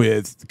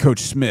with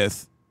Coach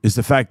Smith is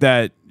the fact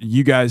that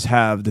you guys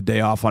have the day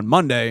off on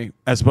Monday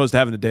as opposed to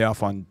having the day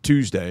off on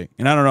Tuesday.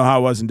 And I don't know how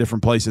it was in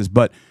different places,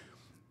 but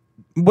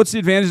what's the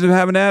advantage of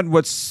having that?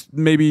 What's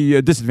maybe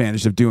a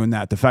disadvantage of doing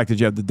that? The fact that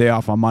you have the day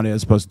off on Monday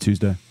as opposed to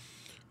Tuesday?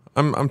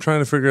 I'm trying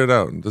to figure it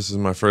out. This is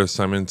my first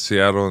time in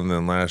Seattle, and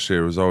then last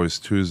year it was always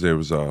Tuesday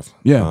was off.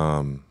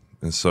 Yeah.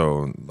 And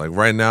so,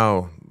 right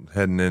now,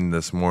 heading in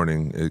this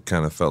morning, it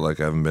kind of felt like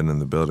I haven't been in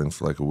the building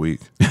for like a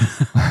week.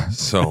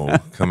 So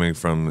coming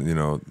from,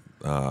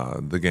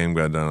 the game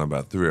got done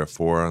about 3 or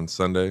 4 on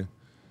Sunday.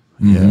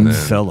 Yeah, it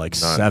felt like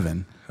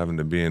 7. Having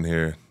to be in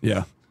here.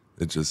 Yeah.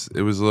 It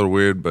was a little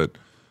weird, but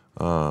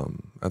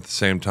at the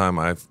same time,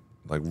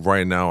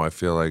 right now I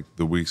feel like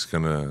the week's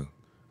going to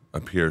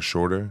appear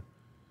shorter,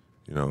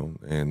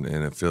 and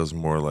it feels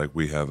more like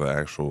we have an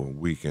actual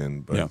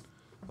weekend. But,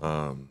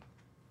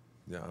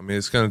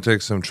 it's going to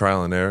take some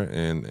trial and error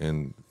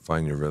and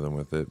find your rhythm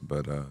with it,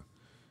 but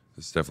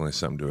it's definitely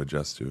something to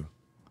adjust to.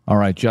 All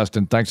right,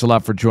 Justin, thanks a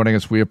lot for joining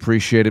us. We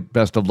appreciate it.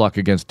 Best of luck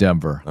against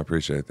Denver. I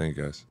appreciate it. Thank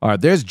you, guys. All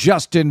right, there's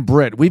Justin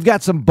Britt. We've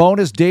got some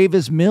bonus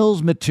Davis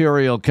Mills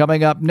material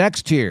coming up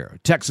next here.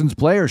 Texans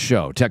Player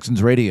Show,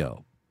 Texans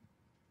Radio.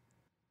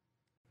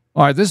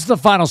 All right, this is the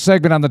final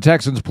segment on the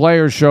Texans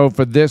Player Show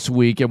for this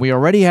week, and we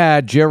already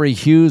had Jerry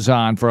Hughes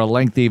on for a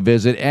lengthy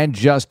visit and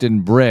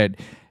Justin Britt.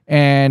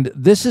 And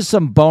this is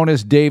some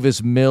bonus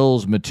Davis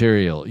Mills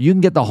material. You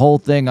can get the whole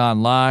thing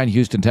online,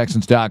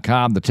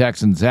 HoustonTexans.com, the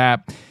Texans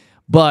app.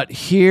 But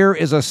here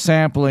is a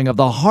sampling of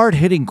the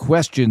hard-hitting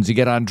questions you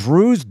get on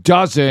Drew's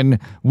Dozen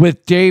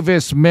with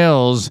Davis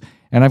Mills.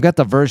 And I've got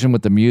the version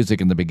with the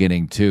music in the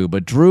beginning, too.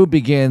 But Drew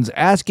begins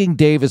asking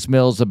Davis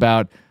Mills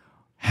about,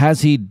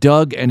 has he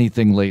dug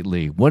anything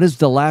lately? What is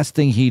the last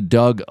thing he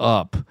dug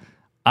up?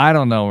 I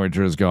don't know where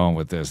Drew's going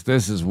with this.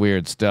 This is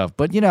weird stuff.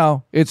 But,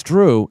 it's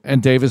Drew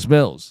and Davis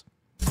Mills.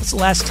 What's the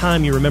last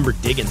time you remember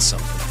digging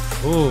something?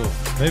 Ooh,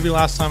 maybe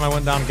last time I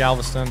went down to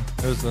Galveston.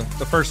 It was the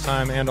first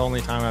time and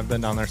only time I've been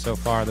down there so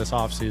far this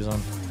off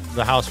season.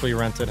 The house we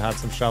rented had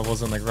some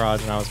shovels in the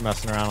garage, and I was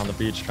messing around on the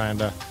beach trying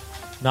to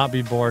not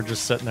be bored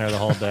just sitting there the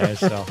whole day.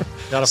 So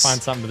got to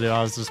find something to do.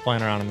 I was just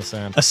playing around in the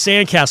sand. A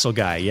sandcastle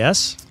guy,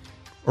 yes?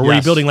 Or were you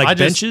Yes. building like I just-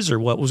 benches or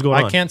what was going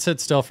on? I can't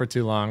sit still for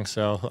too long,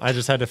 so I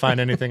just had to find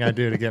anything I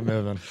do to get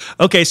moving.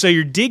 Okay, so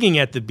you're digging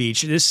at the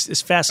beach.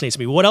 This fascinates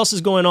me. What else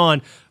is going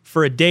on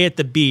for a day at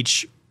the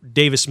beach,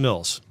 Davis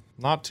Mills?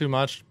 Not too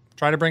much.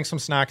 Try to bring some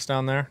snacks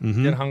down there.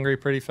 Get hungry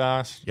pretty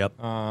fast. Yep.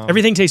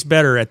 Everything tastes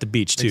better at the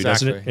beach too,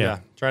 Exactly. doesn't it? Yeah.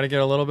 Try to get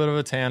a little bit of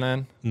a tan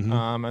in.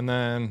 And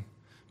then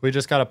we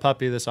just got a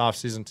puppy this off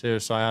season too,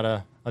 so I had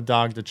a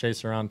dog to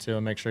chase around too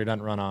and make sure he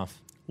doesn't run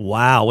off.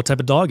 Wow. What type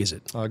of dog is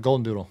it?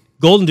 Golden Doodle.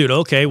 Golden Doodle.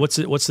 Okay. What's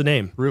the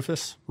name?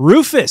 Rufus.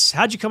 Rufus.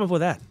 How'd you come up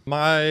with that?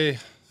 My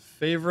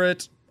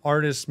favorite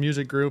artist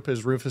music group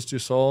is Rufus Du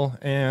Sol,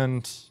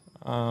 and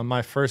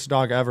my first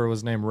dog ever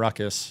was named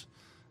Ruckus.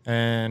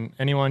 And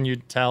anyone you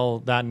tell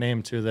that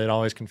name to, they'd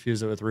always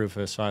confuse it with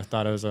Rufus. So I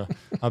thought it was a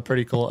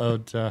pretty cool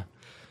ode to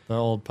the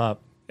old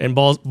pup. And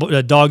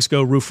dogs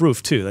go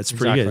roof too. That's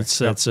pretty good.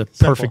 Exactly. That's a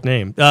Simple. perfect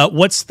name.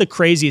 What's the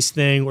craziest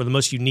thing or the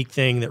most unique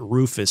thing that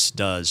Rufus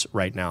does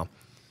right now?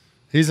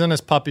 He's in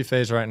his puppy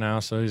phase right now,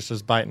 so he's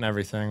just biting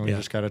everything. We Yeah.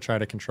 just got to try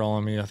to control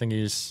him. I think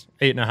he's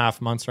 8.5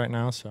 months right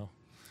now. So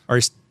Are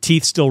his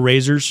teeth still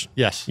razors?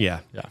 yes, Yeah.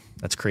 yeah.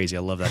 That's crazy.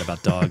 I love that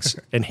about dogs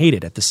and hate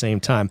it at the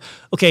same time.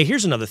 Okay,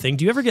 here's another thing.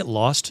 Do you ever get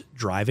lost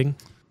driving?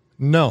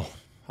 No,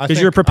 'Cause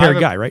you're a think prepared I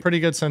have guy, right? Pretty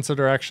good sense of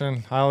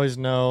direction. I always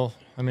know.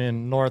 I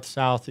mean, north,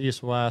 south,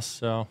 east, west.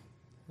 So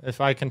if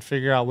I can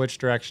figure out which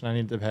direction I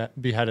need to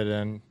be headed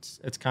in,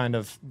 it's kind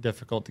of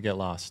difficult to get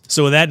lost.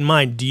 So with that in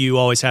mind, do you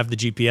always have the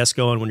GPS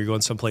going when you're going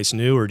someplace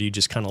new, or do you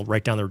just kind of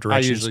write down the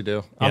directions? I usually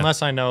do, Yeah.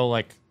 unless I know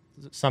like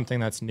something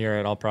that's near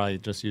it. I'll probably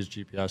just use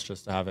GPS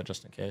just to have it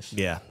just in case.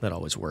 Yeah, that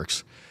always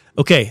works.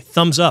 Okay,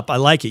 thumbs up. I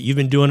like it. You've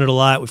been doing it a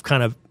lot. We've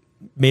kind of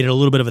made it a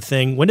little bit of a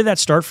thing. When did that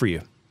start for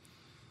you?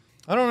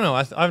 I don't know.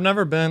 I've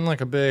never been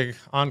like a big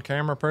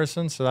on-camera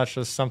person, so that's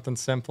just something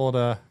simple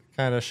to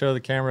kind of show the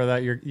camera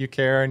that you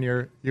care and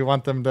you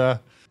want them to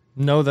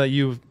know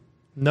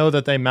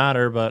that they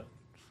matter. But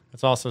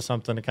it's also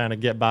something to kind of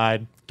get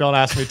by. Don't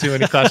ask me too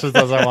many questions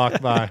as I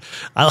walk by.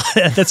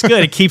 That's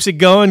good. It keeps it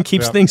going,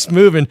 keeps Yeah. things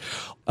moving.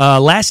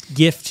 Last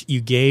gift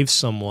you gave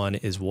someone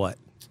is what?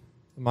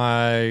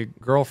 My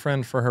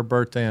girlfriend, for her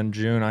birthday in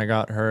June, I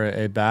got her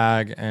a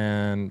bag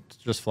and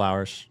just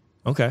flowers.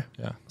 Okay.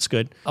 Yeah. That's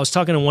good. I was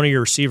talking to one of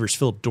your receivers,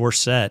 Philip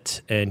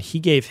Dorsett, and he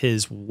gave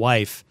his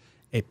wife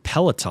a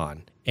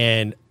Peloton.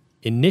 And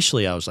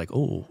initially I was like,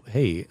 oh,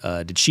 hey,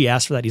 did she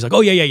ask for that? He's like, oh,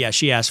 yeah,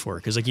 she asked for it.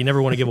 Because like you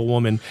never want to give a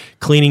woman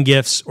cleaning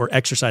gifts or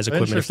exercise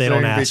equipment if they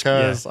don't ask.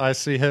 Because I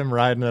see him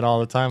riding it all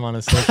the time on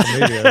his social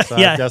media. So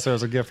Yeah. I guess it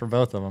was a gift for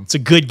both of them. It's a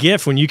good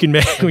gift when you can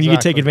when you can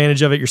take Exactly.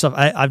 advantage of it yourself.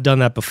 I've done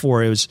that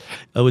before. It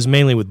was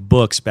mainly with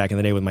books back in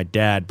the day with my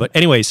dad. But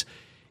anyways,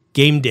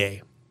 game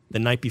day, the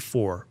night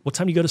before. What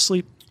time do you go to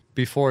sleep?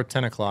 Before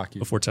 10 o'clock.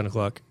 Before 10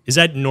 o'clock. Is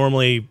that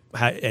normally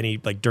any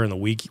like during the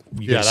week?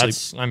 You go Yeah, to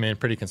sleep? that's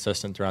pretty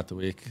consistent throughout the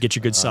week. Get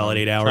your good solid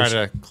 8 hours.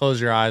 Try to close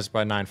your eyes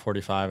by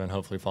 9:45 and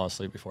hopefully fall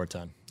asleep before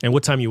 10. And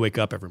what time you wake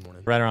up every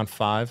morning? Right around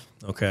 5.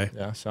 Okay.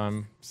 Yeah, so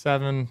I'm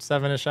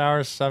 7-ish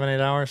hours, 7-8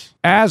 hours.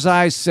 As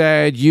I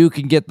said, you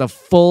can get the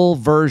full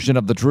version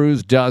of the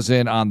Drew's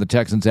Dozen on the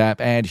Texans app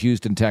and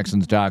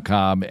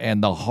HoustonTexans.com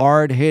and the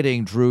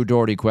hard-hitting Drew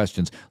Doherty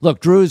questions. Look,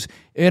 Drew's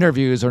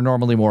interviews are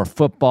normally more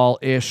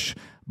football-ish,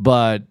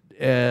 but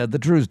the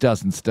Drew's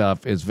Dozen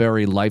stuff is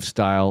very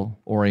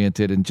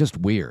lifestyle-oriented and just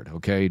weird,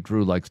 okay?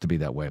 Drew likes to be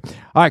that way.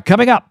 All right,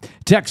 coming up,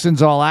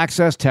 Texans All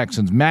Access,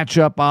 Texans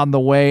matchup on the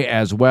way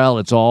as well.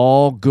 It's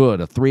all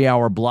good. A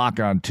 3-hour block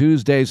on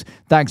Tuesdays.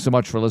 Thanks so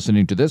much for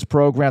listening to this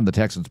program, the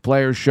Texans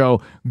Players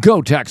Show.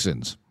 Go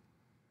Texans!